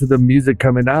leading up to the music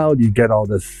coming out, you get all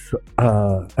this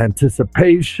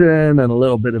anticipation and a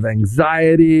little bit of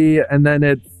anxiety. And then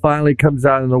it finally comes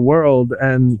out in the world.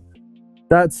 And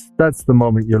that's the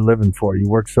moment you're living for. You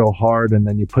work so hard and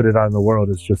then you put it out in the world.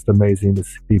 It's just amazing to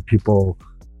see people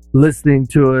listening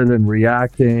to it and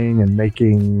reacting and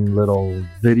making little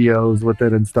videos with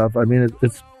it and stuff. I mean,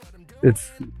 it's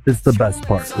the best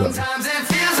part, really. Sometimes it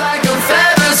feels like a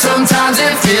feather, sometimes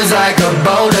it feels like a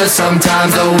boulder.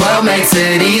 Sometimes the world makes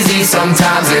it easy,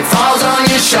 sometimes it falls on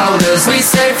your shoulders. We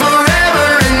say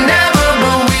forever and never,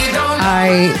 but we don't.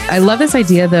 I love this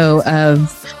idea though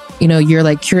of, you know, you're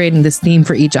like curating this theme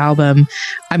for each album.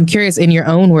 I'm curious, in your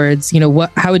own words, you know,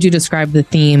 how would you describe the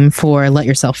theme for Let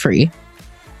Yourself Free?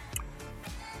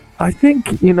 I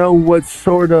think, you know, what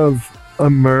sort of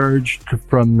emerged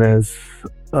from this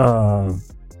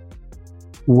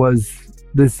was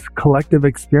this collective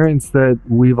experience that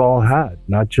we've all had,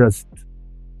 not just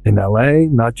in LA,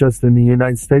 not just in the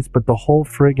United States, but the whole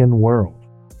friggin' world.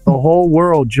 The whole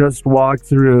world just walked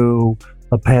through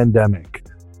a pandemic.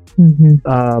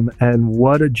 And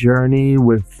what a journey,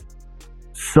 with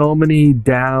so many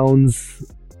downs,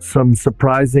 some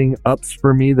surprising ups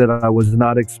for me that I was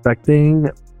not expecting.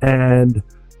 And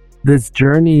this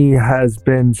journey has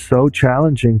been so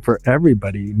challenging for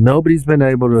everybody. Nobody's been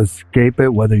able to escape it,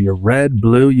 whether you're red,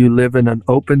 blue, you live in an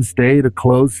open state, a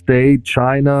closed state,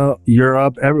 China,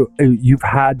 Europe, you've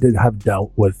had to have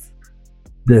dealt with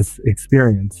this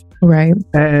experience. Right.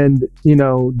 And, you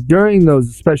know, during those,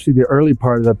 especially the early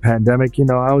part of the pandemic, you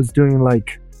know, I was doing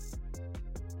like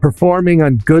performing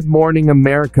on Good Morning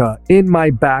America in my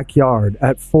backyard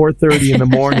at 4:30 in the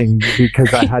morning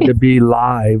because I had to be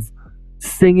live,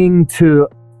 singing to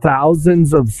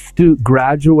thousands of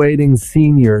graduating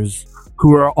seniors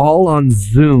who are all on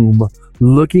Zoom,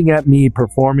 looking at me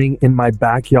performing in my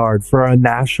backyard for a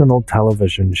national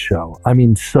television show. I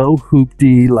mean, so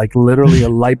hoopty, like literally a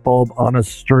light bulb on a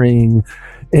string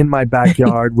in my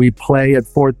backyard. We play at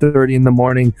 4:30 in the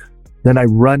morning. Then I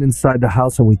run inside the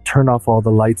house and we turn off all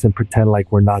the lights and pretend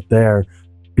like we're not there,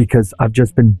 because I've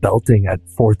just been belting at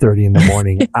 4:30 in the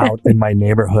morning out in my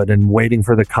neighborhood and waiting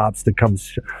for the cops to come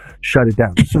shut it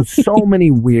down. So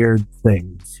many weird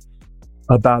things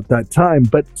about that time,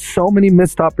 but so many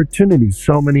missed opportunities,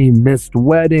 so many missed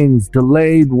weddings,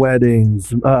 delayed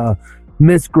weddings,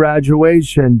 missed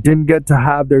graduation, didn't get to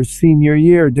have their senior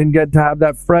year, didn't get to have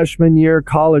that freshman year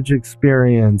college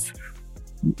experience,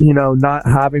 you know, not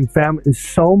having family,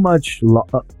 so much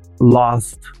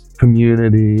lost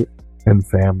community and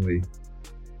family.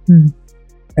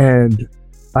 And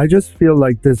I just feel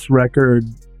like this record,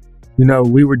 you know,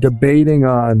 we were debating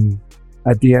on,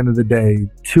 at the end of the day,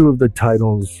 two of the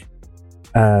titles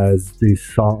as the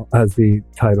song, as the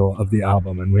title of the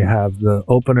album. And we have the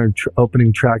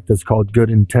opening track that's called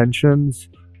Good Intentions,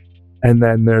 and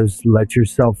then there's Let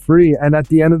Yourself Free. And at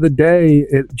the end of the day,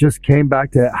 it just came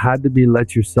back to, it had to be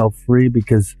Let Yourself Free,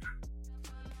 because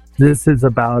this is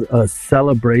about a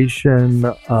celebration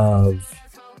of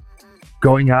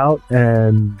going out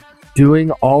and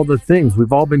doing all the things.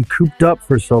 We've all been cooped up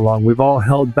for so long. We've all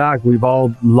held back. We've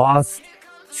all lost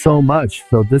so much.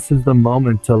 So this is the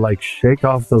moment to like shake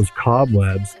off those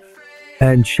cobwebs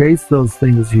and chase those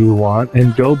things you want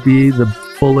and go be the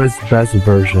fullest, best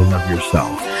version of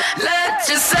yourself. Let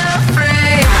yourself free.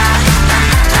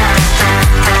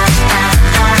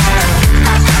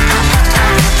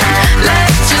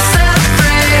 Let yourself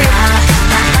free.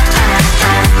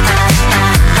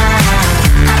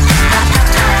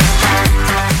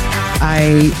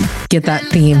 I get that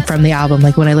theme from the album.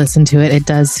 Like when I listen to it, it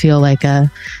does feel like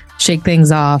a shake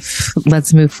things off.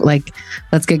 Let's move, like,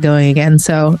 let's get going again.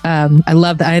 So I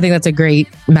love that. I think that's a great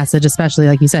message, especially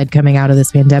like you said, coming out of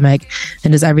this pandemic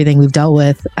and just everything we've dealt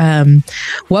with.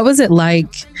 What was it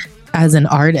like as an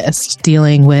artist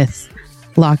dealing with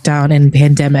lockdown and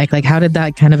pandemic? Like, how did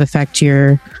that kind of affect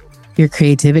your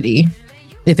creativity,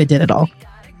 if it did at all?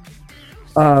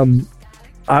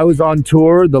 I was on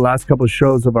tour. The last couple of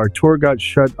shows of our tour got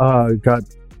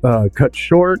cut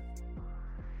short,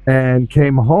 and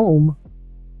came home.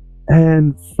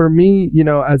 And for me, you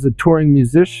know, as a touring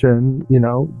musician, you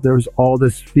know, there's all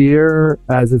this fear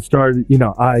as it started. You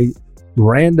know, I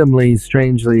randomly,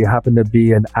 strangely happened to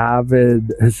be an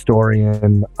avid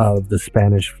historian of the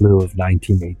Spanish flu of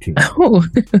 1918. Oh.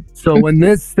 So when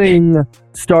this thing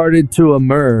started to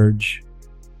emerge,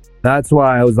 that's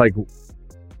why I was like,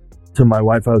 to my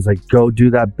wife, I was like, go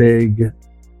do that big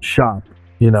shop,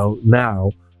 you know, now.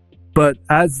 But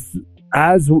as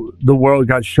the world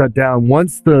got shut down,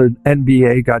 once the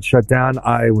NBA got shut down,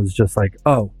 I was just like,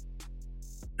 oh,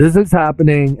 this is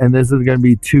happening, and this is going to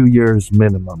be 2 years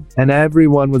minimum. And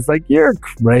everyone was like, you're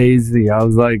crazy. I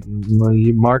was like, well,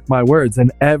 you mark my words.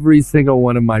 And every single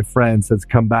one of my friends has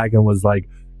come back and was like,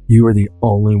 you were the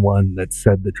only one that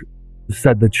said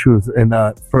the truth in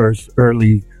the first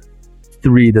early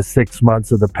 3 to 6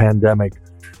 months of the pandemic.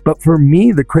 But for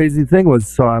me, the crazy thing was,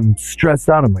 so I'm stressed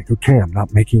out. I'm like, okay, I'm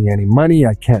not making any money.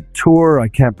 I can't tour. I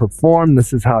can't perform.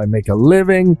 This is how I make a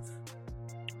living.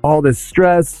 All this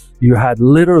stress. You had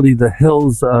literally the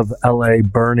hills of LA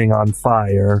burning on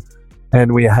fire.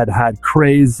 And we had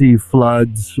crazy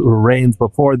floods, rains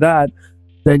before that.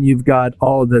 Then you've got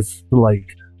all this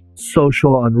like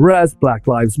social unrest, Black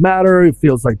Lives Matter. It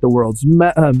feels like the world's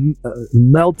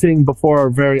melting before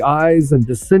our very eyes and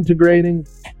disintegrating.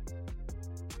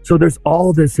 So there's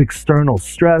all this external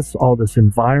stress, all this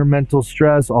environmental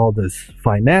stress, all this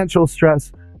financial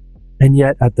stress. And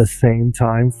yet at the same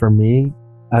time, for me,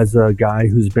 as a guy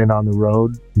who's been on the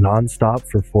road nonstop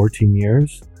for 14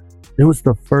 years, it was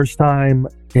the first time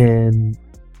in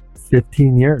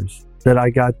 15 years that I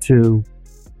got to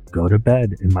go to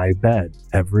bed in my bed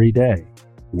every day,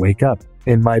 wake up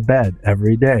in my bed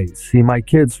every day, see my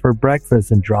kids for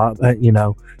breakfast and drop,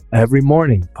 every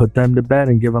morning, put them to bed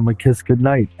and give them a kiss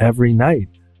goodnight every night.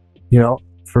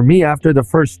 For me, after the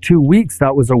first 2 weeks,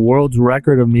 that was a world's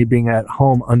record of me being at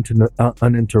home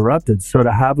uninterrupted. So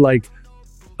to have like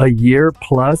a year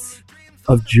plus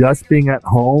of just being at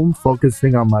home,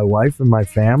 focusing on my wife and my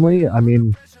family, I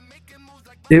mean,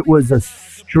 it was a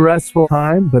stressful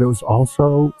time, but it was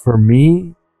also, for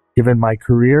me, given my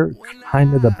career,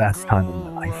 kind of the best time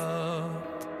of my life.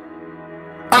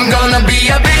 I'm gonna be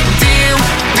a big deal,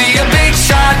 be a big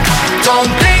shot.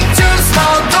 Don't think too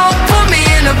small, don't put me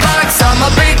in a box. I'm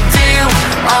a big deal,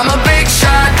 I'm a big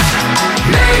shot.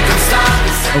 Make them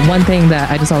stop. One thing that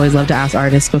I just always love to ask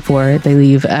artists before they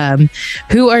leave,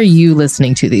 who are you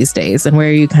listening to these days, and where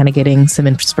are you kind of getting some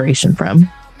inspiration from?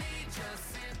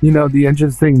 The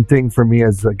interesting thing for me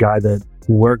as a guy that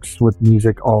works with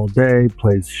music all day,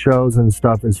 plays shows and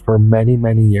stuff, is for many,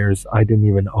 many years, I didn't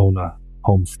even own a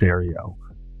home stereo.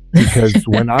 Because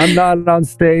when I'm not on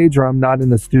stage or I'm not in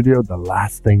the studio, the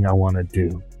last thing I want to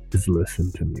do is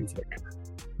listen to music.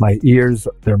 My ears,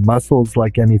 they're muscles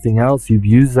like anything else. You've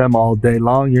used them all day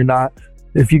long.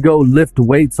 If you go lift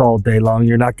weights all day long,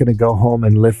 you're not going to go home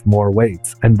and lift more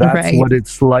weights. And that's what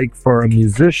it's like for a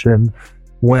musician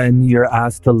when you're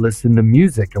asked to listen to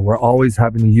music. And we're always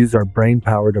having to use our brain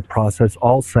power to process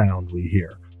all sound we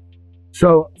hear.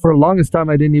 So for the longest time,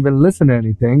 I didn't even listen to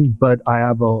anything, but I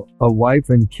have a wife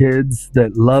and kids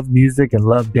that love music and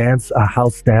love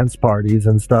house dance parties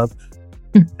and stuff.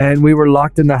 And we were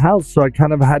locked in the house. So I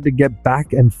kind of had to get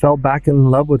back and fell back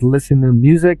in love with listening to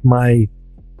music. My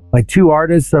two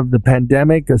artists of the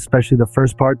pandemic, especially the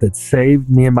first part that saved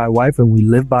me and my wife and we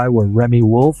lived by, were Remy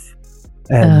Wolf.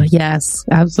 Yes,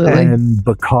 absolutely. And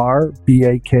Bakar,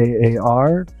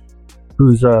 Bakar,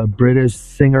 who's a British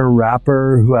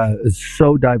singer-rapper who is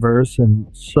so diverse and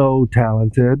so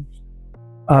talented.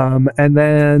 And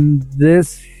then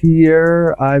this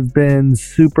year, I've been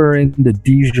super into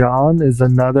Dijon, is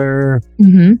another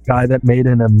guy that made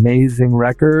an amazing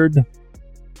record.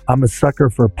 I'm a sucker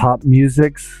for pop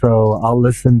music, so I'll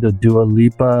listen to Dua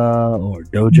Lipa or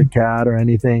Doja Cat or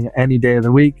anything any day of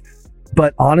the week.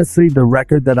 But honestly, the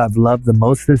record that I've loved the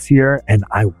most this year, and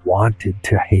I wanted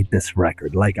to hate this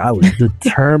record, like I was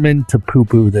determined to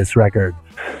poo-poo this record,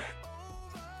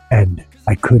 and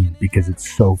I couldn't because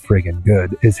it's so friggin'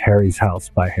 good, is Harry's House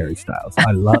by Harry Styles.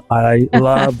 I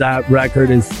love that record.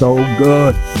 It's so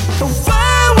good.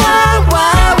 Why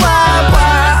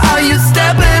are you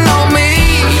stepping on me?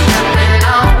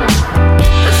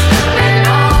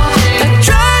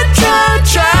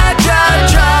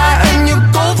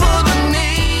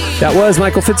 That was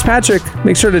Michael Fitzpatrick.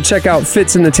 Make sure to check out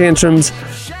Fitz and the Tantrums'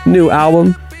 new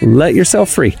album, Let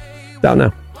Yourself Free. It's out now.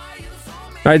 All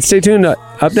right, stay tuned.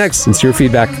 Up next, it's your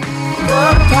feedback. Keep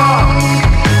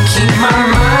my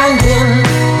mind in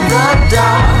the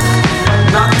dark.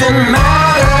 Nothing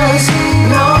matters,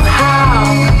 no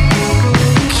how.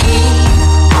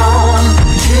 Keep on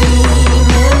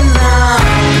dreaming now.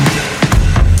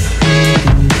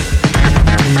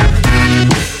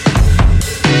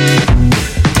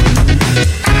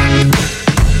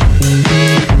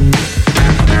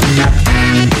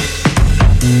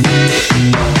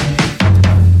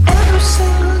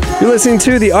 You're listening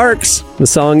to The Arcs. The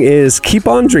song is Keep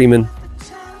On Dreamin'.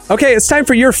 Okay, it's time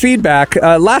for your feedback.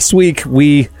 Last week,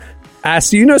 we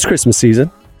asked you, it's Christmas season,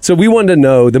 so we wanted to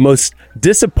know the most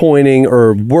disappointing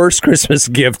or worst Christmas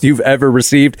gift you've ever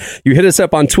received. You hit us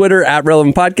up on Twitter at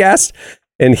Relevant Podcast,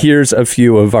 and here's a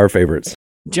few of our favorites.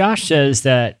 Josh says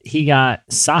that he got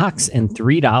socks and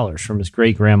 $3 from his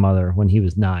great grandmother when he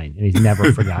was 9, and he's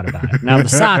never forgot about it. Now the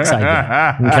socks I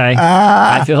get, okay,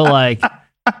 I feel like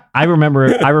I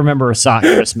remember a sock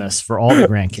Christmas for all the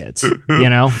grandkids.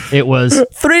 It was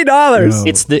 $3.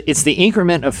 It's the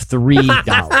increment of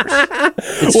 $3.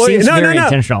 It seems very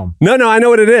intentional. No, I know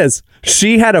what it is.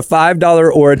 She had a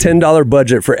 $5 or a $10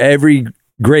 budget for every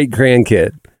great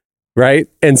grandkid. Right?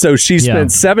 And so she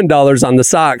spent $7 on the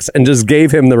socks and just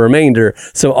gave him the remainder.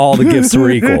 So all the gifts were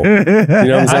equal. You know what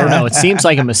I'm saying? I don't know. It seems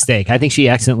like a mistake. I think she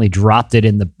accidentally dropped it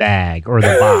in the bag or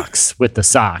the box with the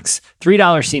socks.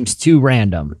 $3 seems too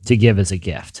random to give as a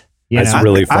gift. That's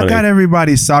really funny. I got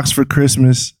everybody socks for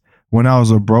Christmas when I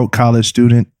was a broke college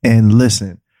student. And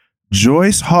listen,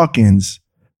 Joyce Hawkins,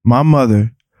 my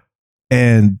mother,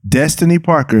 and Destiny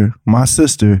Parker, my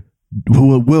sister,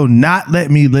 who will not let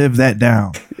me live that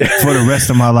down for the rest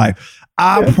of my life.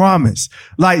 I promise.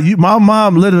 Like my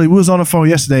mom literally was on the phone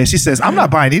yesterday and she says, I'm not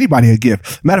buying anybody a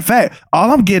gift. Matter of fact,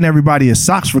 all I'm getting everybody is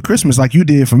socks for Christmas like you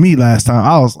did for me last time.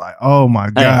 I was like, oh my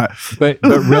God. But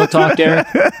real talk, Derek,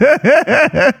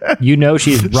 you know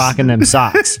she's rocking them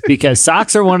socks because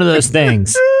socks are one of those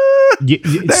things. They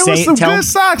were some good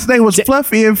socks. They was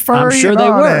fluffy and furry. I'm sure and they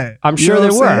all were. that. I'm sure they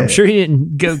were. I'm sure he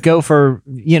didn't go for,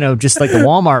 just like the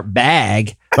Walmart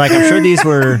bag. Like I'm sure these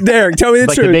were Derek, tell me the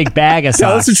like truth. the big bag of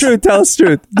Tell socks. us the truth. Tell us the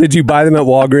truth. Did you buy them at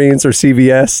Walgreens or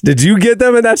CVS? Did you get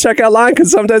them in that checkout line?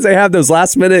 Because sometimes they have those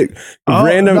last minute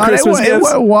random Christmas gifts. It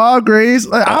was Walgreens.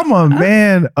 I'm a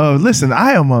man of, listen,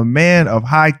 I am a man of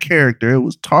high character. It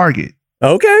was Target.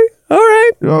 Okay. All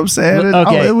right. You know what I'm saying?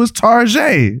 Okay. It was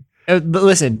Target. But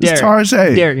listen,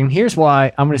 Derek, and here's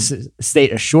why I'm going to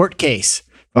state a short case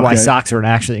for why socks are an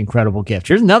actually incredible gift.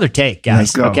 Here's another take, guys.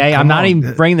 Let's go. Okay, I'm not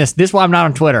even bringing this. This is why I'm not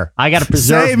on Twitter. I got to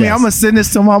preserve Save me. this. I'm gonna send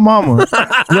this to my mama.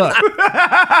 Look,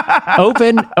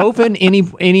 open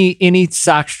any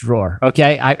socks drawer.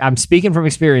 Okay, I'm speaking from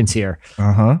experience here.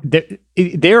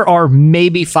 There are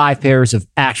maybe 5 pairs of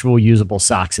actual usable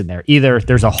socks in there. Either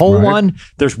there's a whole one,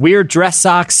 there's weird dress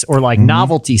socks or like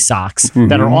novelty socks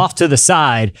that are off to the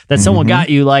side that someone got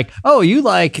you like, oh, you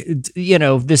like,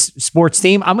 this sports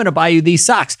team. I'm going to buy you these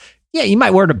socks. Yeah, you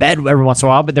might wear to bed every once in a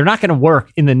while, but they're not going to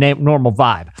work in the normal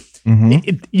vibe.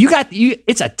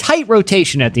 It's a tight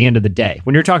rotation at the end of the day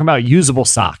when you're talking about usable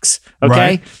socks.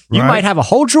 Okay, you might have a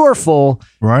whole drawer full,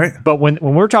 but when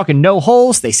we're talking no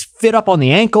holes, they fit up on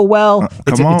the ankle well.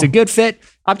 It's a good fit.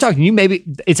 I'm talking you maybe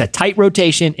it's a tight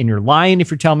rotation, and you're lying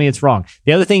if you're telling me it's wrong.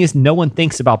 The other thing is no one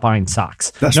thinks about buying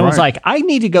socks. No one's like, I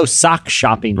need to go sock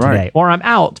shopping today, or I'm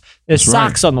out. There's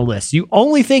socks on the list. You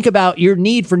only think about your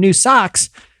need for new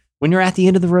socks when you're at the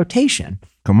end of the rotation.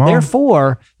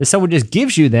 Therefore, if someone just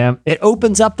gives you them, it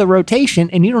opens up the rotation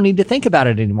and you don't need to think about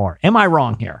it anymore. Am I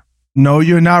wrong here? No,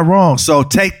 you're not wrong. So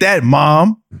take that,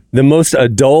 Mom. The most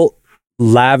adult,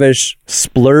 lavish,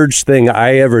 splurge thing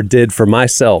I ever did for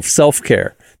myself,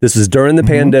 self-care. This was during the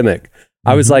pandemic.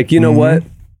 I was like, you know what?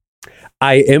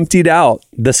 I emptied out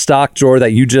the stock drawer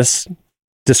that you just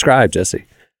described, Jesse.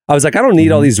 I was like, I don't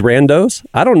need all these randos.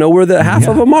 I don't know where the half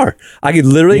of them are. I could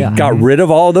literally got rid of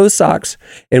all those socks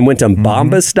and went to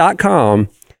bombas.com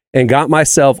and got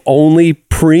myself only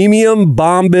premium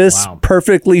Bombas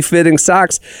perfectly fitting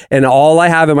socks. And all I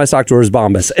have in my sock drawer is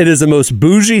Bombas. It is the most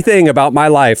bougie thing about my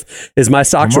life is my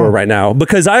sock drawer right now,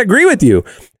 because I agree with you.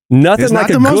 Nothing like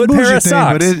a good pair of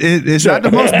socks. But it's not the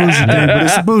most bougie thing, but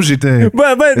it's a bougie thing.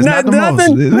 But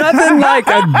nothing like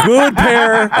a good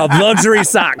pair of luxury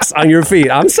socks on your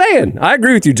feet. I'm saying. I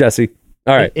agree with you, Jesse.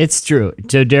 All right. It's true.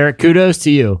 So, Derek, kudos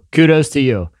to you. Kudos to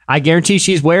you. I guarantee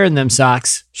she's wearing them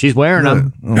socks. She's wearing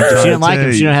them. If she didn't like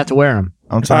them, she don't have to wear them.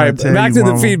 I'm trying to tell back you,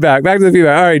 to the feedback. All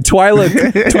right.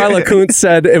 Twyla Kuntz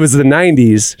said it was the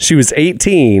 90s. She was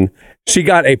 18. She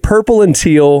got a purple and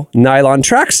teal nylon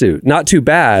tracksuit. Not too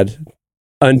bad.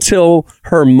 Until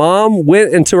her mom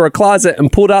went into her closet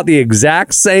and pulled out the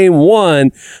exact same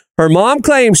one. Her mom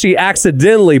claims she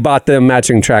accidentally bought them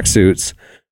matching tracksuits.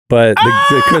 But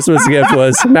the Christmas gift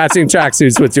was matching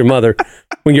tracksuits with your mother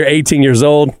when you're 18 years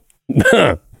old.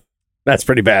 That's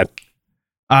pretty bad.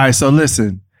 All right, so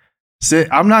listen.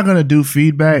 I'm not going to do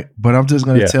feedback, but I'm just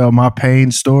going to tell my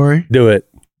pain story. Do it.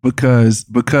 Because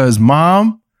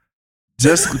Mom,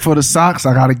 just for the socks,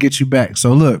 I got to get you back.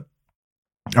 So look,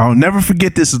 I'll never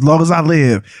forget this as long as I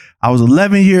live. I was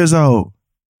 11 years old.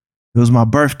 It was my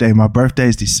birthday. My birthday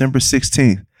is December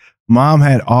 16th. Mom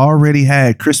had already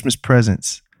had Christmas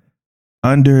presents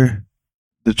under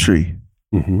the tree,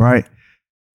 right?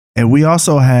 And we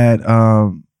also had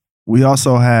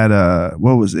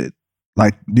what was it?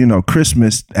 Like,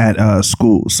 Christmas at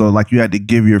school. So like you had to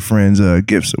give your friends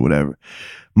gifts or whatever.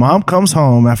 Mom comes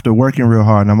home after working real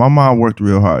hard. Now my mom worked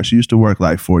real hard. She used to work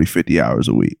like 40, 50 hours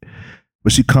a week.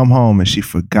 But she come home and she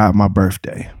forgot my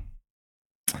birthday.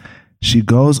 She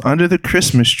goes under the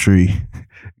Christmas tree,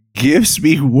 gives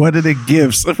me one of the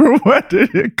gifts from under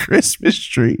the Christmas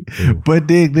tree. But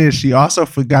dig this, she also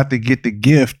forgot to get the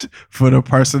gift for the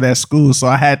person at school. So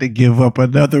I had to give up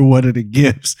another one of the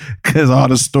gifts because all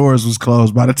the stores was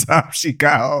closed by the time she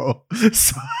got home.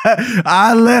 So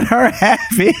I let her have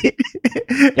it.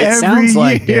 It sounds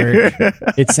like, Derek,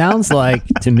 it sounds like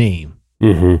to me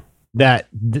that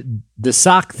the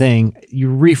sock thing,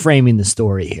 you're reframing the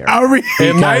story here.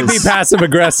 It might be passive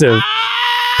aggressive.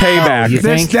 Payback.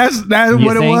 That's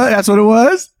what it was. That's what it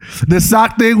was. The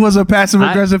sock thing was a passive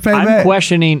aggressive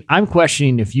payback. I'm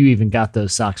questioning if you even got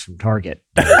those socks from Target.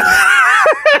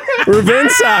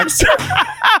 Revenge socks.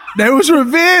 There was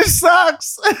revenge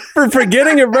socks for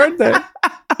forgetting your birthday.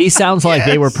 He sounds like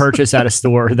they were purchased at a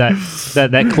store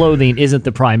that clothing isn't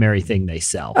the primary thing they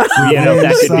sell. You know,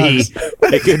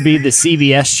 it could be the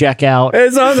CVS checkout.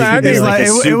 It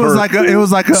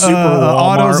was like a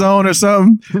AutoZone or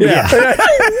something. Yeah.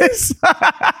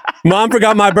 Mom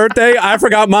forgot my birthday. I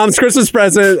forgot Mom's Christmas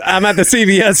present. I'm at the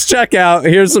CVS checkout.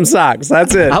 Here's some socks.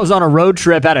 That's it. I was on a road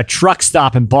trip at a truck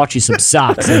stop and bought you some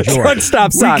socks. Truck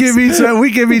stop socks. We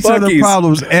give each other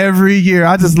problems every year.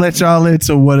 I just let y'all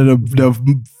into one of the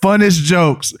funnest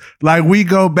jokes. Like, we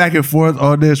go back and forth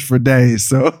on this for days.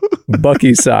 So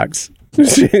Bucky socks.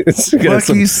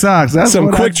 Bucky socks. That's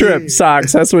some Quick Trip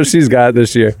socks. That's what she's got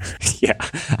this year. Yeah,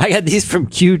 I got these from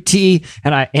QT,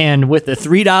 and with the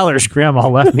 $3 Grandma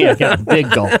left me, I got a big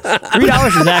gulp.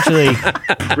 $3 is actually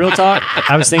real talk.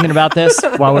 I was thinking about this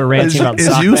while we were ranting about the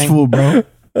sock It's useful, thing. Bro.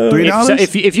 $3.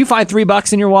 If you find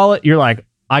 $3 in your wallet, you're like,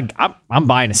 I'm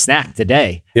buying a snack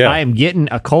today. Yeah. I am getting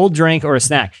a cold drink or a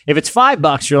snack. If it's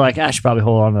 $5, you're like, I should probably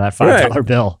hold on to that $5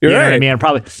 bill. You're you know right. what I mean?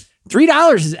 Probably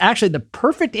 $3 is actually the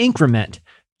perfect increment.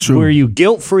 True. Where you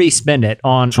guilt-free spend it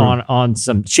on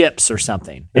some chips or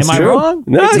something. That's Am I true. wrong?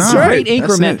 No, it's that's a right. great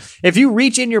increment. If you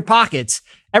reach in your pockets,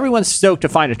 everyone's stoked to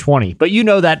find a 20, but you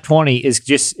know that 20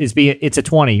 it's a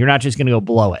 20. You're not just going to go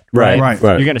blow it. Right.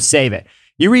 You're going to save it.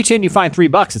 You reach in, you find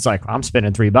 $3. It's like, I'm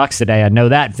spending $3 today. I know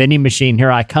that. Vending machine,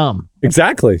 here I come.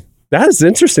 Exactly. That is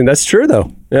interesting. That's true,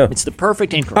 though. Yeah. It's the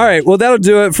perfect increment. All right. Well, that'll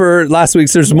do it for last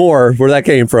week's. There's more where that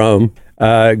came from.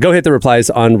 Go hit the replies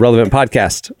on Relevant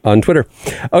Podcast on Twitter.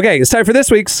 Okay, it's time for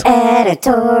this week's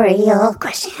editorial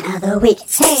question of the week.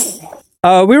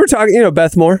 We were talking,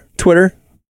 Beth Moore, Twitter,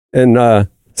 and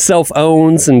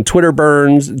self-owns and Twitter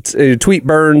burns, tweet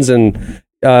burns, and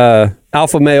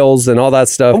alpha males and all that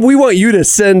stuff. We want you to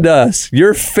send us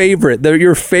your favorite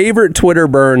Twitter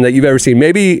burn that you've ever seen.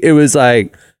 Maybe it was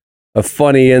like a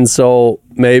funny insult.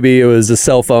 Maybe it was a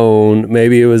cell phone.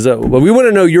 Maybe it was we want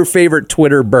to know your favorite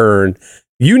Twitter burn.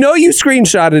 You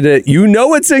screenshotted it.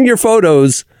 It's in your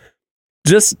photos.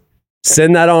 Just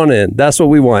send that on in. That's what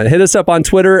we want. Hit us up on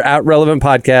Twitter at Relevant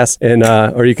Podcast, and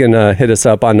or you can hit us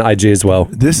up on IG as well.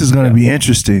 This is going to be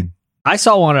interesting. I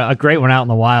saw a great one out in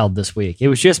the wild this week. It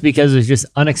was just because it was just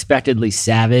unexpectedly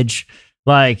savage.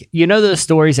 Like, those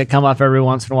stories that come up every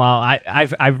once in a while.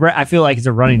 I feel like it's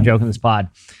a running joke in this pod.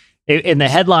 And the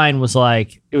headline was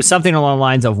like, it was something along the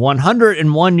lines of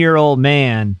 101-year-old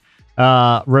man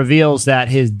reveals that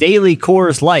his daily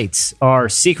Coors Lights are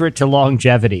secret to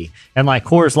longevity. And like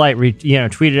Coors Light,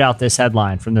 tweeted out this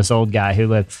headline from this old guy who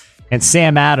lived. And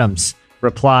Sam Adams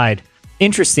replied,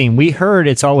 "Interesting. We heard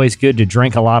it's always good to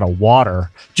drink a lot of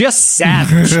water." Just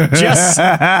savage.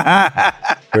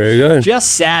 Very good.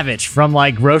 Just savage from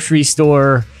like grocery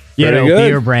store, good.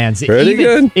 beer brands. Pretty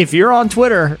good. If you're on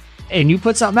Twitter and you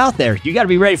put something out there, you got to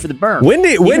be ready for the burn.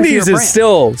 Wendy's is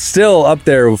still up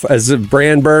there as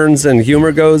brand burns and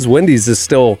humor goes. Wendy's is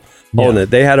still on it.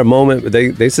 They had a moment, but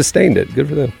they sustained it. Good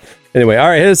for them. Anyway, all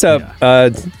right, hit us up.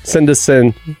 Send us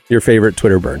in your favorite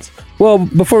Twitter burns. Well,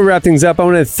 before we wrap things up, I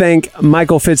want to thank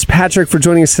Michael Fitzpatrick for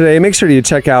joining us today. Make sure you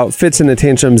check out Fitz and the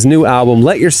Tantrums' new album,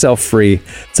 Let Yourself Free.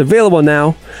 It's available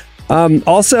now.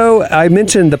 Also, I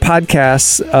mentioned the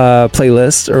podcast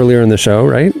playlist earlier in the show,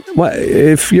 right?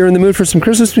 If you're in the mood for some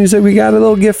Christmas music, we got a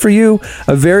little gift for you.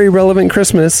 A very relevant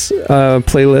Christmas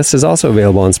playlist is also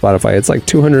available on Spotify. It's like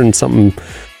 200 and something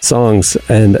songs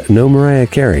and no Mariah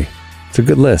Carey. It's a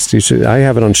good list. I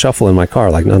have it on shuffle in my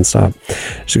car, like nonstop.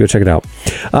 You should go check it out.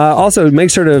 Also, make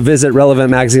sure to visit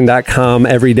relevantmagazine.com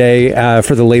every day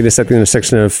for the latest at the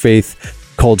intersection of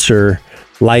faith, culture,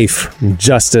 life,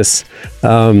 justice.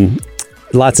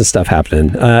 Lots of stuff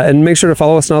happening. And make sure to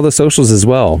follow us on all the socials as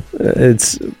well.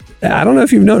 I don't know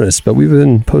if you've noticed, but we've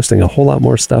been posting a whole lot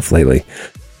more stuff lately.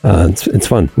 It's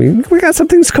fun. We got some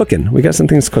things cooking. For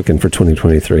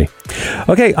 2023.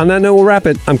 Okay, on that note, we'll wrap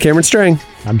it. I'm Cameron Strang.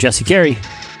 I'm Jesse Carey.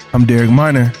 I'm Derek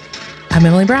Miner. I'm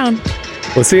Emily Brown.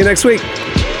 We'll see you next week.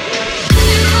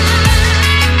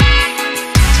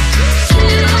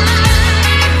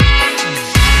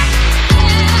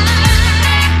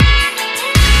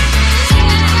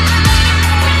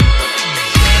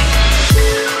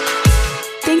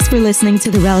 Thanks for listening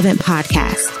to the Relevant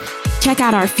Podcast. Check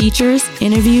out our features,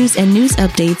 interviews, and news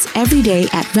updates every day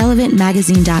at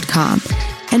relevantmagazine.com.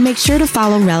 And make sure to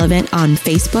follow Relevant on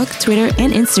Facebook, Twitter,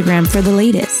 and Instagram for the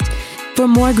latest. For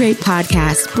more great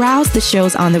podcasts, browse the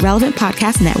shows on the Relevant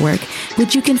Podcast Network,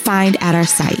 which you can find at our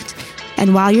site.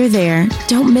 And while you're there,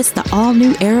 don't miss the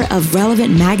all-new era of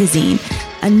Relevant Magazine.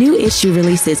 A new issue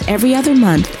releases every other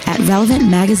month at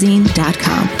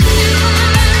relevantmagazine.com.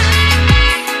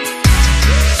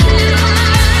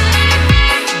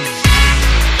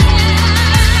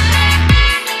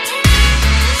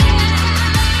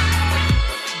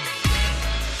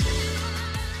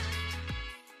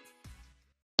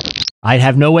 I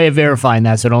have no way of verifying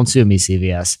that, so don't sue me,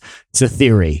 CVS. It's a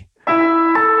theory.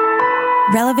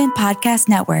 Relevant Podcast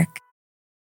Network.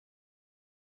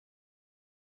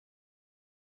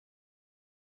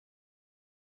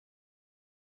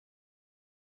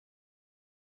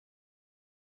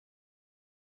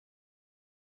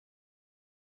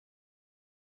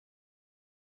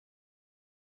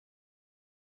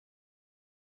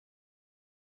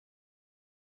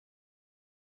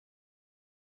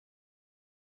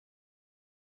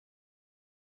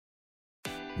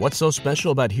 What's so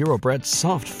special about Hero Bread's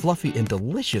soft, fluffy, and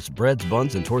delicious breads,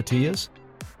 buns, and tortillas?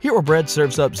 Hero Bread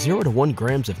serves up 0 to 1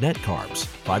 grams of net carbs,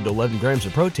 5 to 11 grams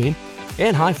of protein,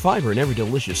 and high fiber in every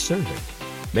delicious serving.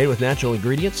 Made with natural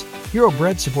ingredients, Hero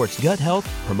Bread supports gut health,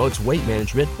 promotes weight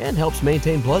management, and helps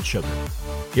maintain blood sugar.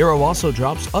 Hero also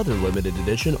drops other limited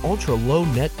edition ultra-low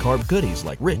net carb goodies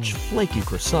like rich, flaky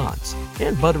croissants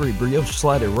and buttery brioche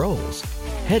slider rolls.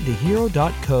 Head to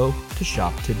hero.co to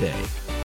shop today.